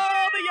 Oh,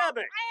 Schwalba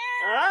Yabik.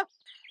 Huh?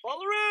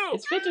 Wallaroo.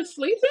 is Fidget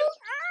sleeping?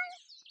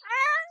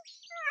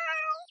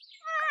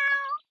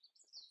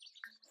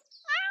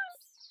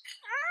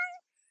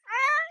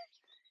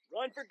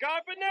 Run for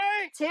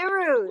Garpane.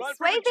 Tiru, Run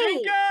for Swavy.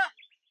 Majinka.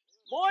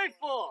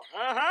 Moiful.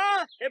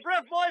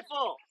 Ibref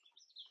Moiful.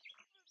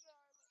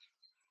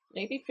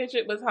 Maybe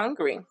Fidget was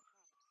hungry.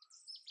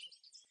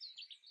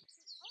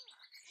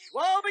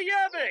 Schwalba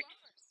Yabik.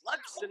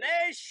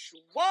 Luxane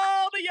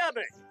Schwalba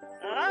Yabik.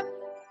 Huh?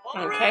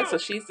 Okay, so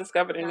she's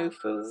discovered a new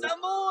food.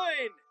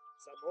 Samoin.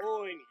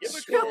 Samoin.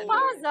 Yibiko.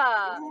 Kapaza.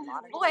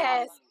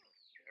 Boy,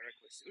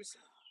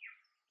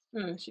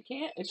 She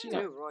can't. Is she Do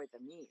not? Roy the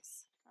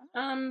Mies.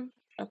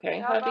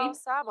 Okay, Sabo, hubby.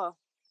 Sabo.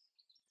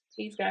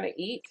 He's got to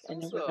eat,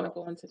 and then we're gonna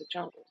go into the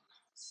jungle.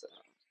 So.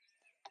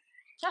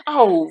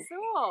 Oh,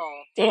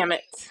 So. damn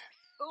it!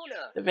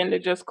 Una. The vendor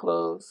just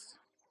closed.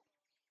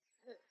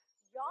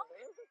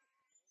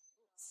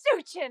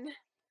 Suchin.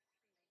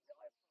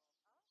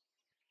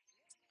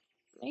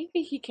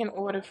 Maybe he can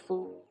order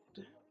food.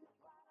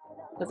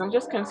 Because I'm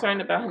just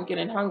concerned about him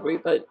getting hungry,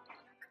 but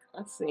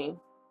let's see.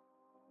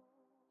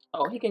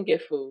 Oh, he can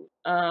get food.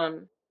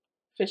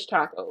 Fish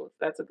tacos.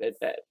 That's a good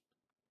bet.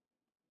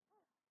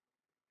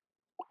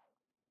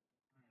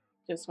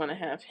 Just want to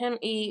have him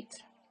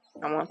eat.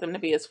 I want them to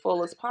be as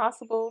full as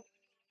possible.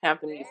 Have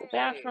them use the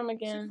bathroom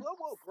again.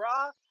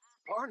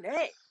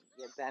 Barney.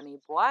 Yebemi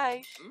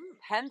Boy.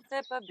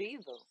 Penthepa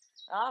Bevo.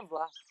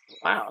 Ava.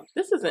 Wow,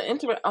 this is an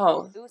interesting.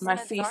 Oh, my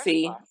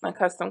CC, my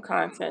custom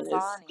content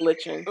is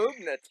glitching.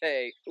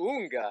 Ugnate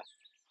Unga.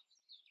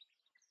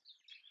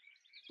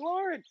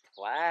 Florid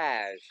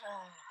Plage.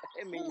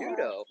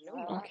 Minuto.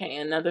 Okay,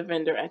 another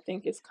vendor I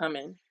think is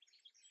coming.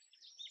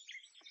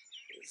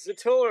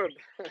 Zatorb.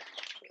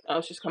 Oh,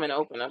 she's coming to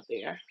open up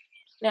there.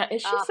 Now,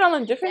 is she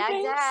selling different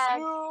things?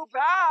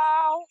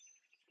 Bow.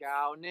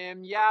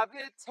 Gaunim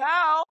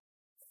Yavital.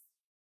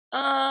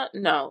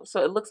 No.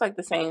 So it looks like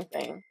the same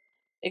thing.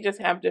 They just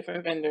have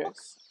different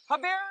vendors.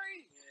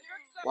 Haberi.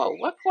 Whoa,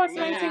 what costs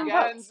 19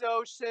 bucks?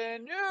 Ganzo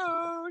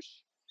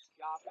Shenoosh.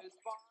 Yapis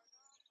Bar.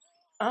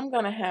 I'm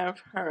gonna have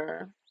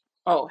her.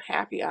 Oh,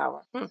 happy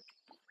hour.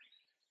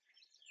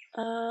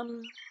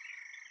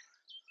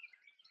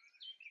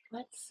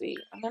 Let's see.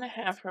 I'm gonna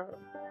have her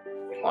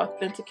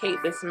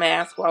authenticate this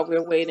mask while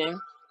we're waiting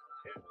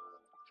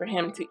for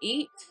him to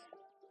eat.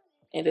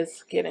 It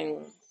is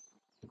getting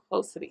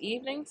close to the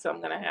evening, so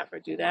I'm gonna have her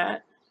do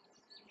that.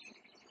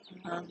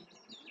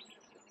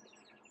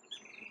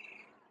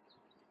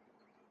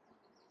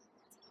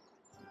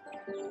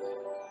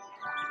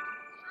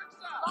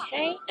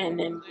 Okay, and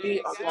then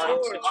we are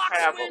going to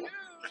travel.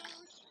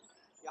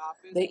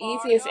 The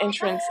easiest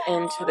entrance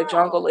into the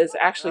jungle is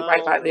actually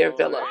right by their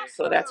villa,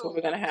 so that's where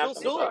we're gonna have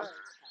them go.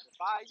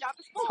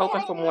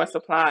 Hoping for more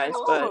supplies,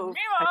 but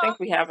I think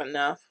we have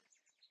enough.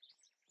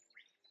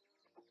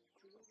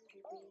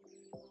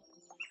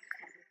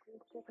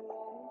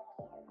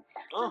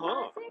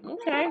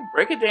 Okay,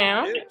 break it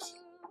down.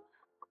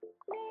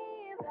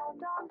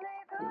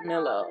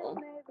 Mellow.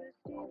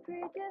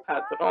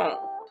 Patron.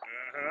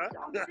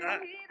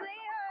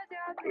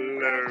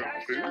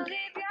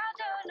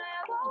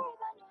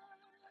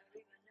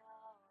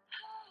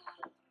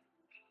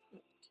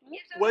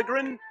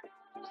 Wegrin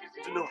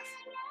to north.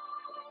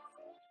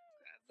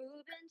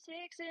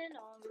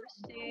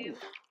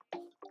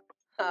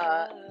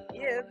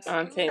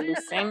 Ante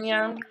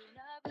Lucenia.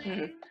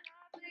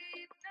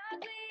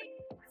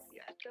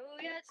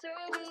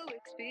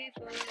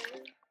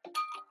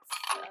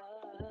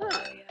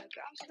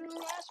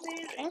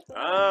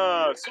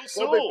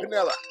 So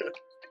Panella.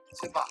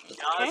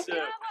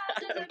 Gossip.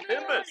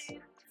 Pimbus.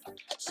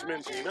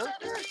 Smentina.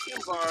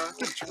 Kimbar.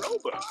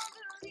 Droba.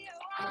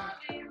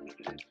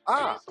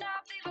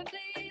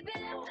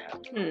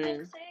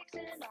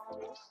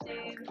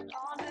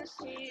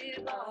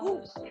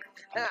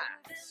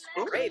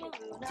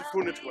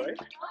 Funatway.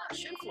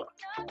 Shinfla.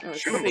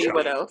 Let's see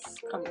what else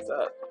comes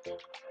up.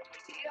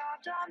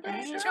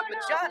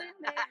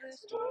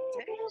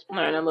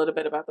 Learn a little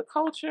bit about the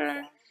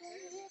culture.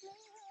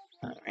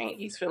 Alright,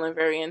 he's feeling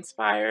very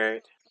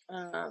inspired.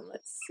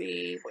 Let's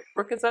see what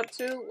Brooke is up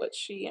to, what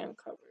she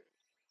uncovered.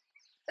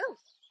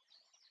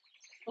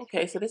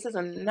 Okay, so this is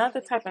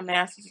another type of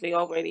mask they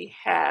already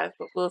have,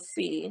 but we'll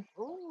see.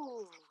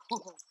 Ooh.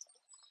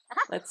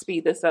 Let's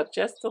speed this up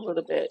just a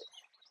little bit.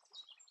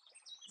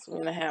 So we're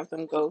gonna have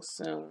them go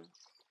soon.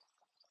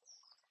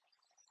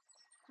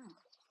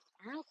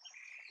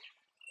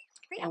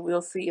 And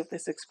we'll see if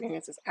this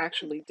experience is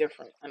actually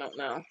different. I don't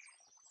know.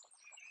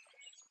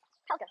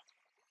 I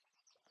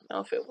don't know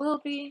if it will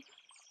be.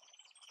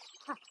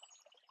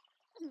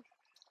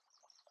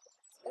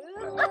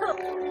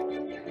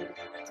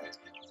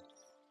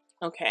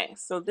 Okay,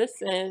 so this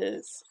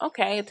is,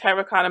 okay, a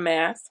terracotta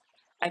mask.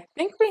 I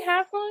think we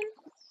have one.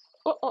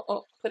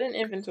 Oh, put in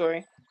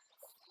inventory.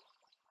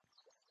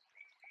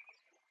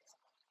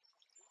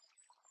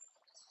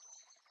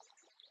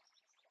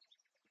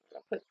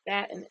 I'll put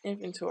that in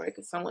inventory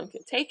because someone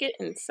can take it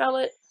and sell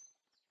it.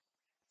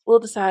 We'll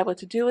decide what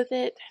to do with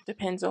it.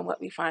 Depends on what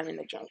we find in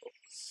the jungle.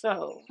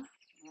 So,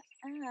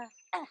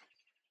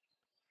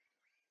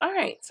 all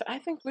right, so I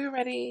think we're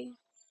ready.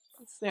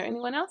 Is there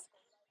anyone else?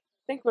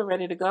 I think we're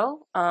ready to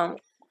go.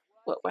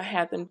 What I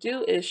had them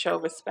do is show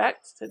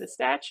respect to the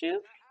statue.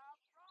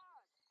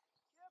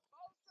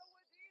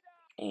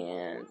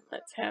 And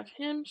let's have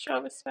him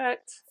show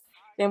respect.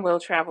 Then we'll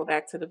travel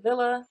back to the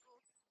villa.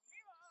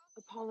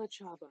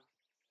 Apolachaba.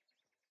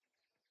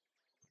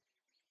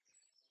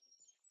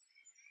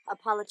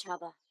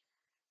 Apalachaba.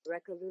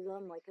 Rekalula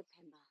Moika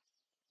Pimba.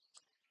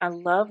 I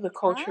love the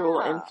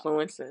cultural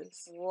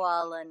influences.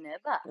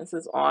 Walaniba. This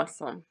is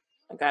awesome,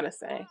 I gotta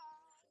say.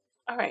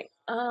 All right,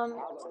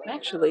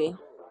 actually,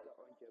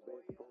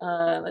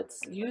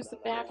 let's use the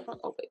bathroom.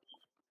 Oh, wait.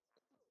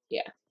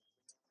 Yeah.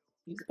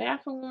 Use the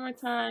bathroom one more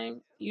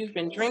time. You've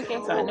been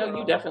drinking, so I know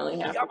you definitely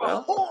have to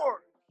go.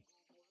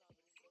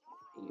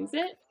 Use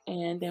it,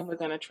 and then we're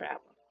gonna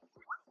travel.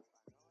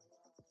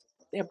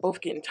 They're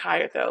both getting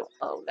tired though.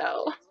 Oh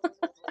no.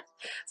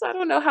 So I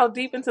don't know how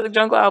deep into the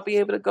jungle I'll be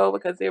able to go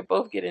because they're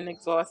both getting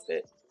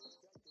exhausted.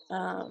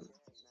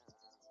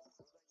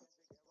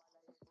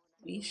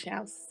 We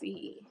shall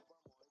see.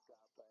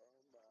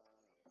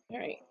 All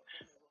right.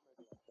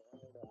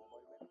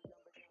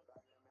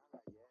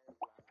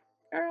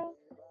 Girl,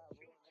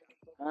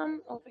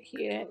 come over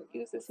here and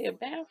use this here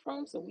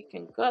bathroom so we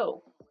can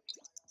go.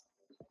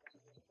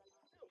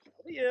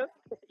 Yeah.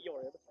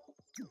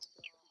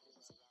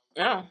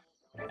 Oh.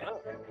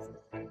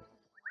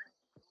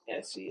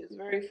 Yes, she is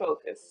very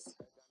focused.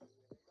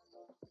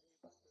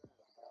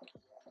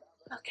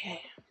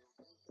 Okay.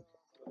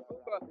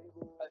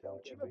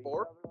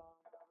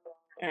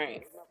 All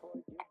right.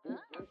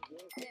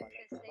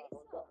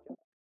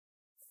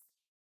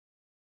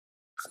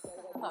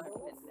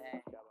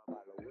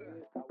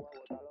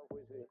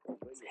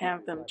 Let's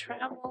have them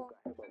travel.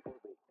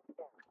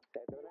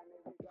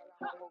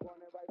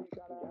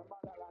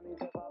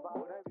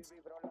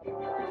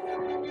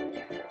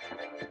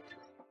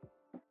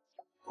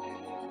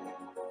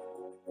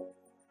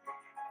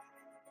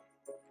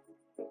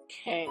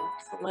 Okay,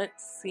 so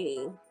let's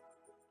see.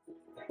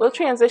 We'll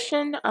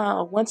transition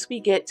once we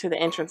get to the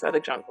entrance of the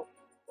jungle.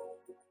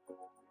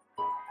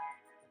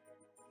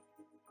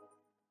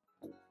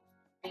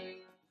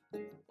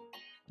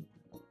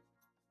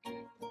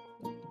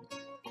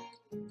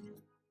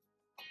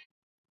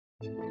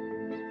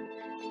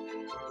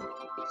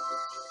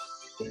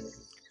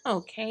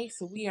 Okay,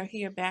 so we are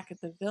here back at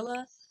the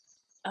villa.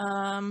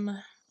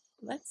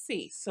 Let's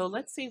see. So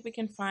let's see if we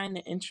can find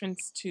the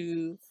entrance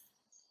to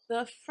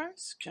the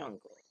first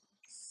jungle.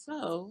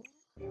 So,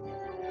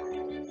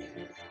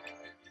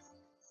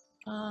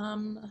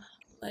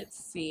 let's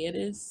see. It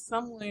is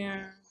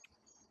somewhere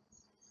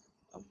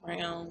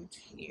around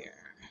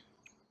here.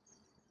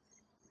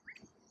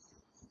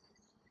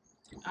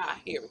 Ah,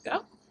 here we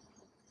go.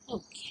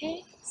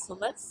 Okay, so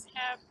let's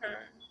have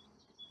her.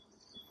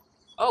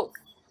 Oh,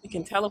 we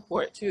can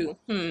teleport too.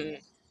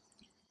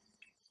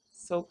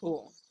 So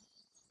cool.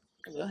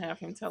 And we'll have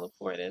him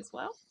teleport as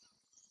well.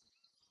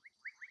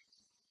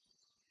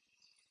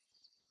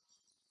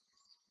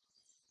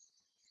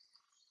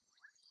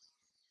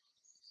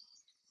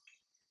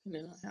 I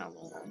don't know how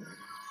long.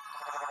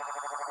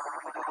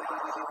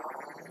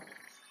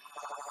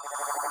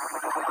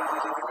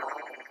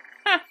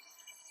 Ha!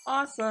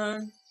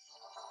 Awesome.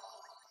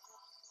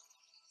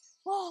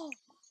 Whoa.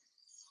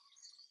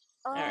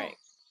 All right.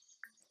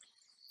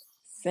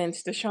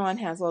 Since DeShawn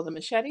has all the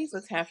machetes,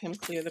 let's have him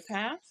clear the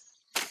path.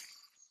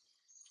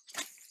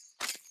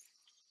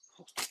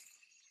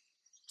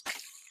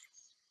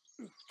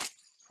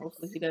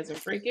 Hopefully he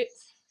doesn't break it.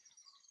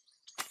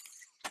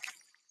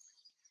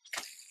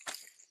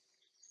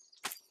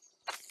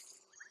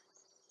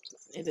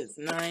 It is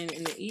 9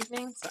 in the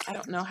evening, so I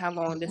don't know how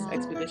long this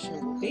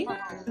expedition will be.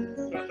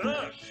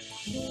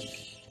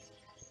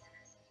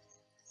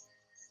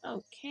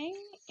 Okay,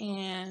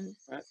 and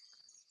Brooke,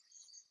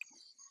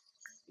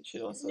 you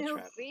should also New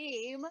travel.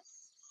 beam. Oh,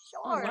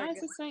 Sure. why is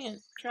it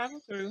saying travel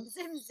through?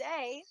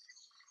 Zimzay.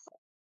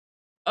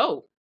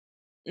 Oh,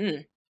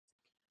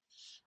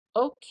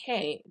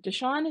 Okay,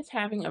 DeShawn is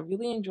having a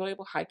really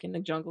enjoyable hike in the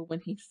jungle when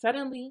he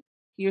suddenly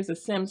hears a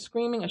Sim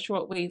screaming a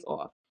short ways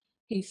off.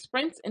 He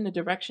sprints in the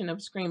direction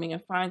of screaming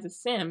and finds a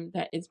sim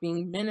that is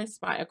being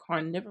menaced by a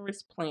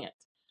carnivorous plant.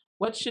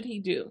 What should he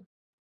do?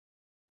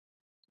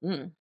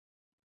 Grab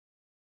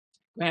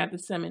the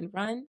sim and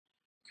run.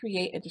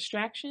 Create a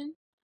distraction.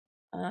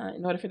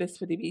 In order for this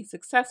to be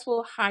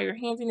successful, higher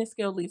handiness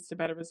skill leads to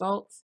better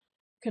results.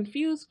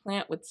 Confuse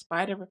plant with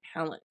spider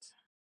repellent.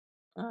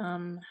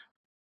 I'm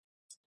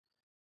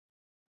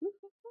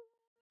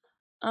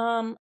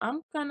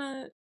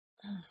gonna.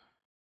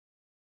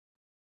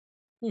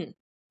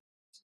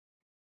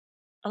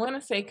 I'm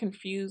gonna say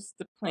confuse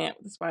the plant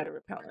with the spider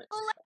repellent.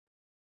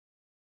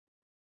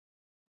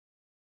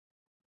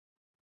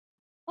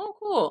 Oh,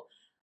 cool.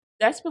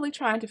 Desperately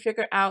trying to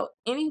figure out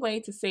any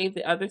way to save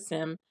the other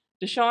sim,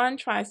 DeShawn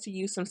tries to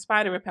use some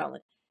spider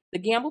repellent. The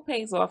gamble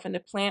pays off and the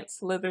plant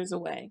slithers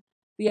away.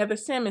 The other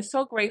sim is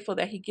so grateful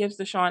that he gives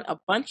DeShawn a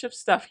bunch of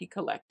stuff he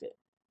collected.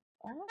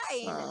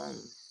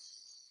 Awesome.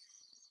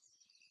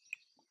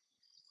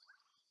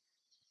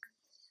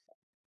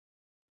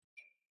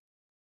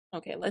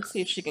 Okay, let's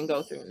see if she can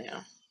go through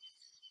now.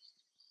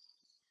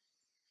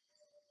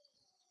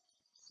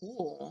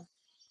 Cool.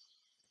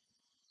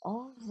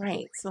 All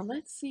right, so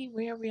let's see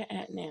where we're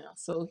at now.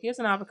 So here's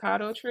an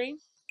avocado tree.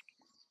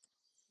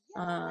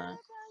 Let's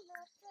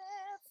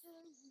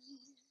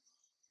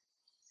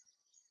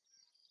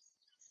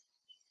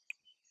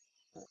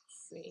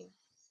see.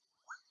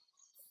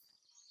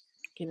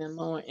 Getting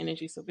low on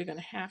energy, so we're gonna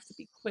have to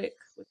be quick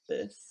with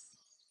this.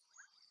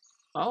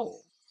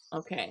 Oh,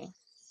 okay.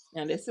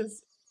 Now this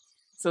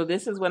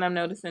is what I'm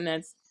noticing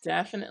that's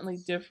definitely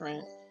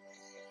different.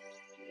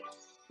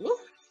 Ooh,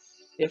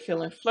 they're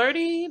feeling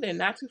flirty. They're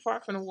not too far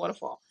from the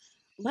waterfall.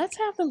 Let's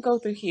have them go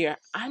through here.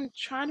 I'm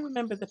trying to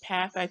remember the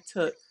path I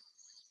took.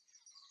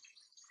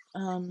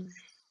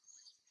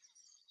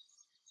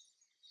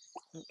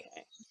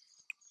 Okay.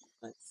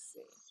 Let's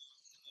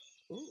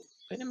see. Ooh,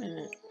 wait a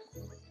minute.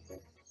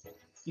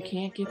 You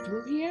can't get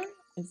through here?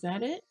 Is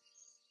that it?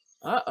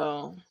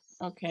 Uh-oh.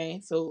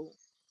 Okay, so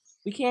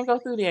we can't go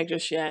through there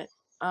just yet.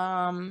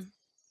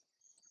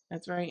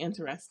 That's very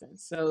interesting.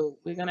 So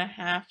we're gonna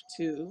have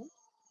to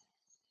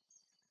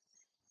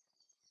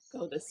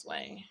go this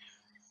way.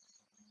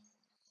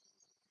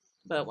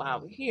 But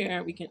while we're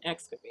here, we can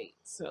excavate.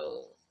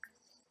 So,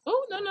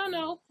 oh, no, no,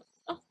 no.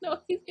 Oh, no,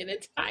 he's getting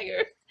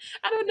tired.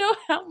 I don't know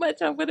how much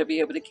I'm going to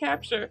be able to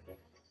capture.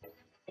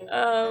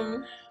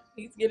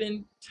 He's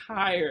getting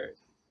tired.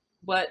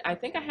 But I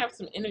think I have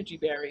some energy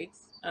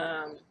berries.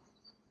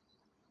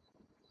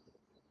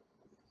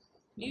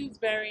 Muse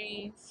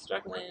berries,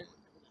 struggling.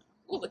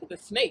 Oh, look at the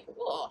snake.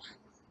 Oh.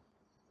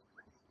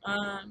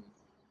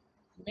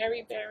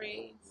 Mary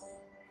berries.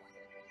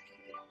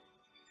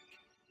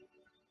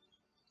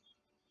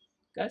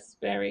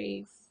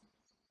 Gusberries.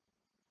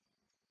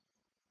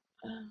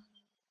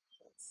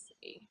 Let's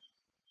see.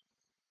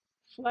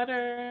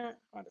 Flutter,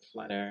 or the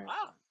flutter.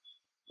 Wow.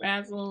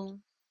 Razzle.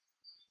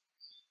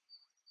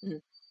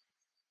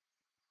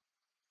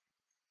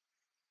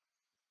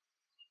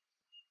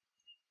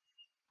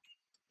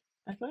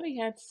 I thought he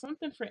had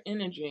something for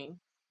energy.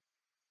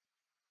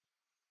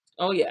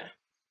 Oh yeah.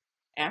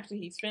 After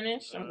he's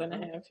finished, I'm gonna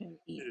have him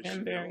eat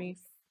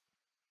berries.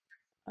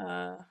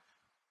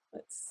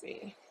 Let's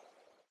see.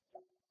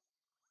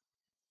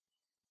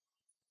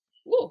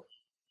 Woo!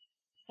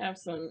 Have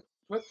some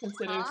Brooke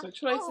considers her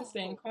choices,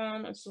 staying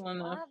calm or still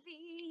enough.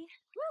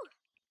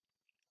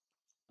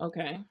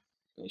 Okay.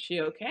 Is she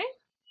okay?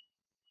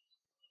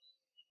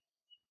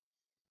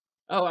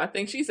 Oh, I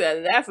think she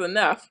said that's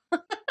enough.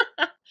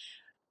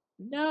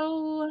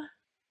 No.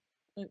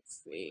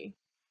 Let's see.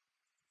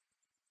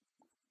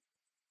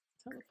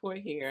 Teleport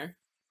here.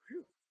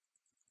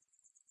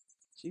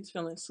 She's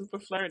feeling super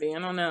flirty. I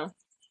don't know.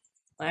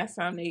 Last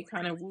time they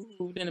kind of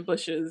wooed in the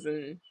bushes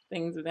and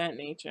things of that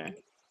nature.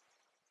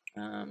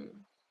 I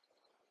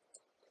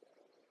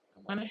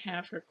want to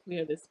have her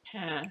clear this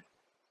path.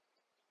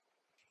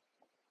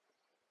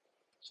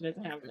 She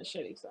doesn't have a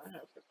machete, so I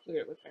have her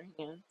clear it with her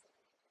hands.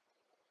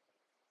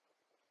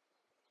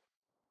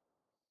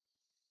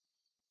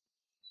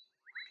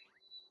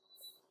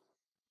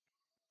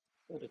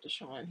 Go to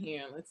DeShawn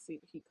here. Let's see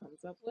what he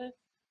comes up with.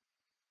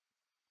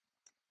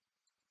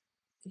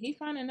 Did he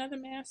find another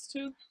mask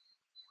too?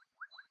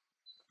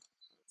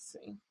 Let's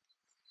see.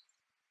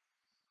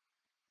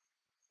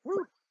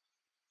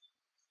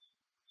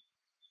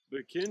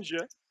 The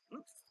Kinja.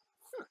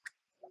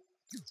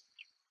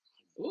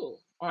 Ooh,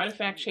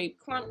 artifact shaped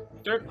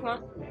clump, dirt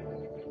clump.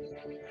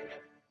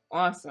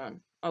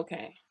 Awesome.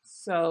 Okay,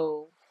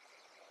 so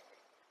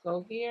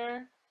go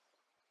here.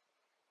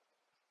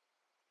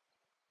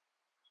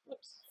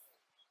 Whoops.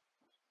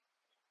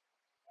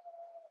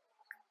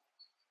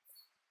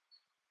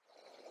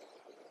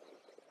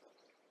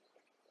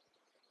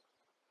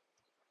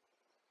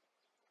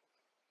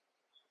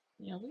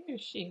 Yeah, where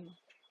is she?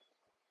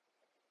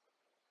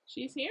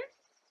 She's here?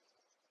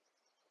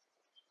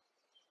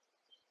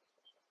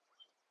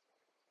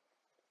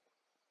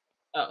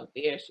 Oh,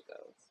 there she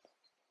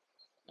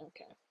goes.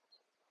 Okay.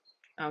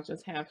 I'll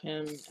just have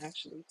him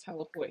actually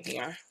teleport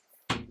here.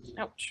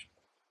 Ouch.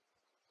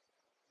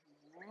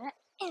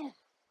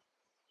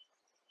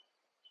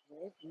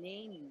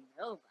 Livni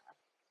Nova.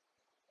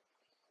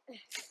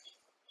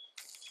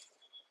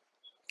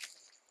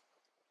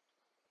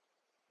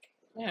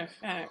 Matter of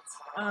fact,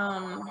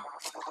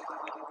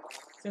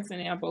 since they're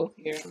now both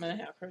here, I'm gonna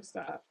have her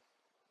stop.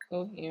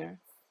 Go here.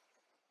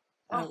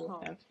 I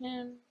will have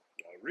him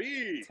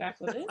Read.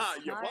 tackle this.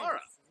 Yabara.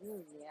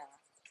 Yeah.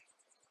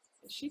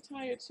 Is she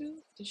tired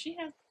too? Does she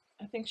have?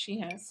 I think she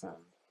has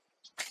some.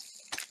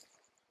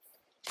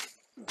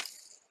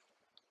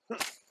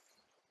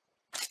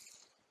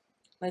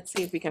 Let's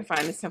see if we can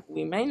find this temple.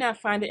 We may not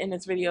find it in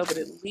this video, but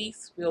at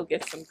least we'll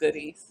get some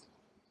goodies.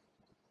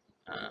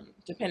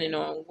 Depending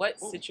on what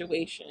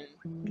situation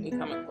we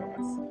come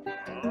across.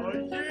 Oh,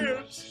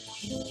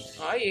 yes.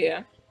 Oh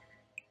yeah.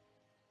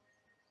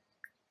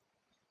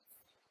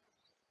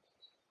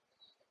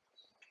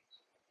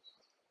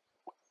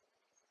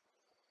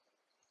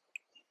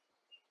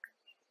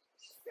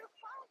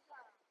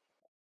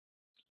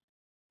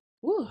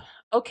 Whew.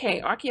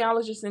 Okay,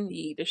 archaeologist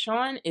indeed.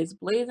 DeShawn is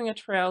blazing a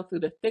trail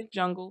through the thick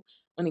jungle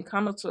when he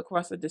comes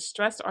across a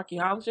distressed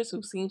archaeologist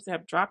who seems to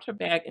have dropped her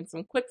bag in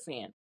some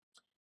quicksand.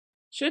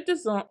 Should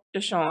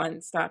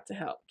DeShawn stop to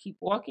help? Keep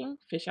walking,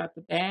 fish out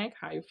the bag.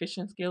 Higher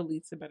fishing skill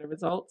leads to better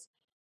results.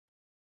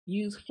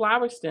 Use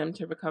flower stem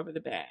to recover the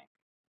bag.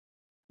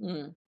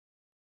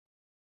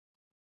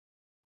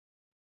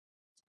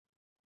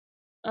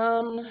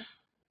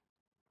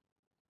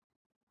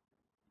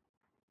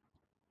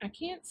 I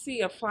can't see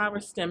a flower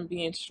stem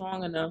being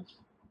strong enough,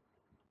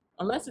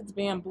 unless it's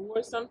bamboo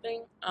or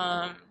something.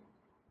 I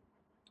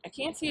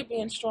can't see it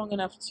being strong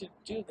enough to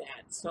do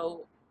that.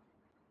 So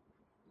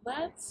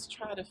let's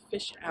try to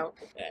fish out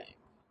the bag.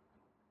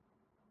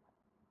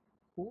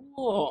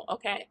 Cool.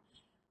 Okay.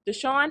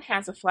 DeShawn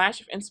has a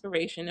flash of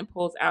inspiration and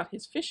pulls out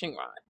his fishing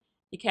rod.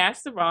 He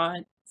casts the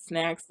rod,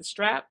 snags the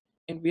strap,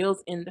 and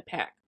reels in the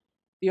pack.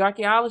 The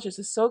archaeologist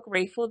is so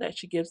grateful that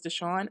she gives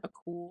DeShawn a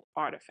cool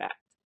artifact.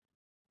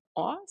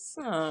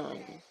 Awesome.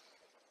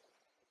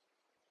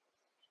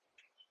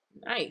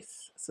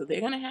 Nice. So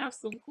they're going to have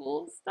some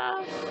cool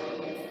stuff.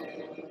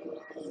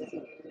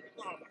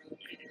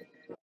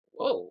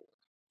 Whoa.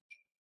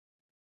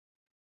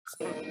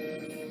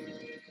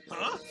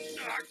 Huh?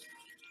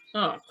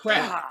 Oh,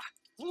 crap.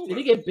 Did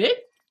he get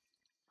bit?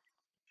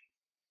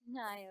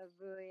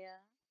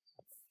 Nyabuya.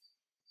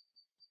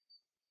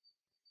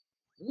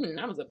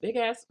 That was a big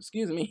ass,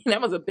 excuse me, that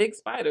was a big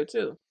spider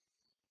too.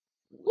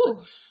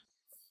 Woo.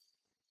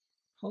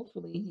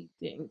 Hopefully he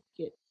didn't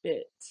get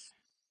bit.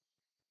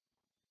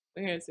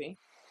 Where is he?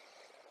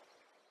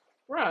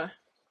 Bruh.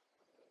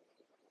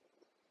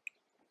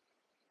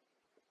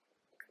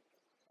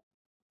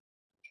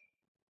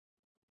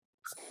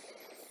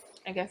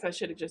 I guess I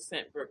should have just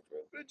sent Brooke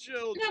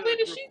through. Now, where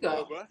did she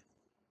go?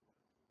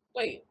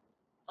 Wait.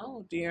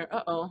 Oh dear.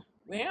 Uh-oh.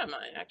 Where am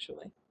I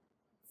actually?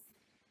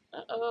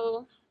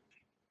 Uh-oh.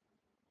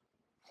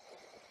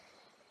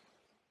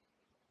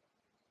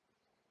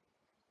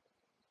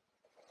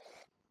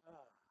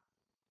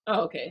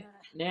 Oh, okay.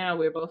 Now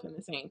we're both in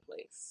the same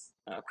place.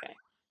 Okay.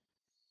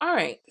 All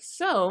right.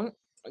 So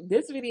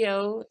this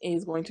video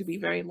is going to be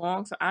very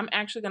long, so I'm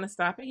actually going to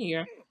stop it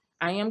here.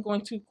 I am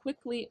going to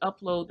quickly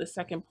upload the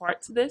second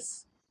part to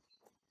this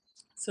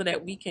so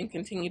that we can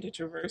continue to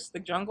traverse the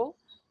jungle.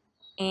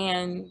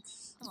 And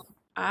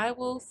I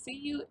will see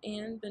you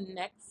in the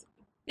next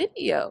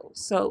video.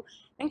 So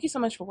thank you so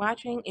much for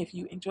watching. If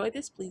you enjoyed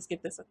this, please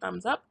give this a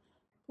thumbs up.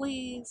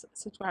 Please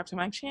subscribe to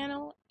my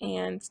channel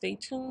and stay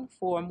tuned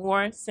for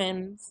more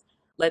Sims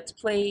Let's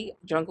Play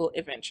Jungle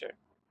Adventure.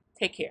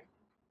 Take care.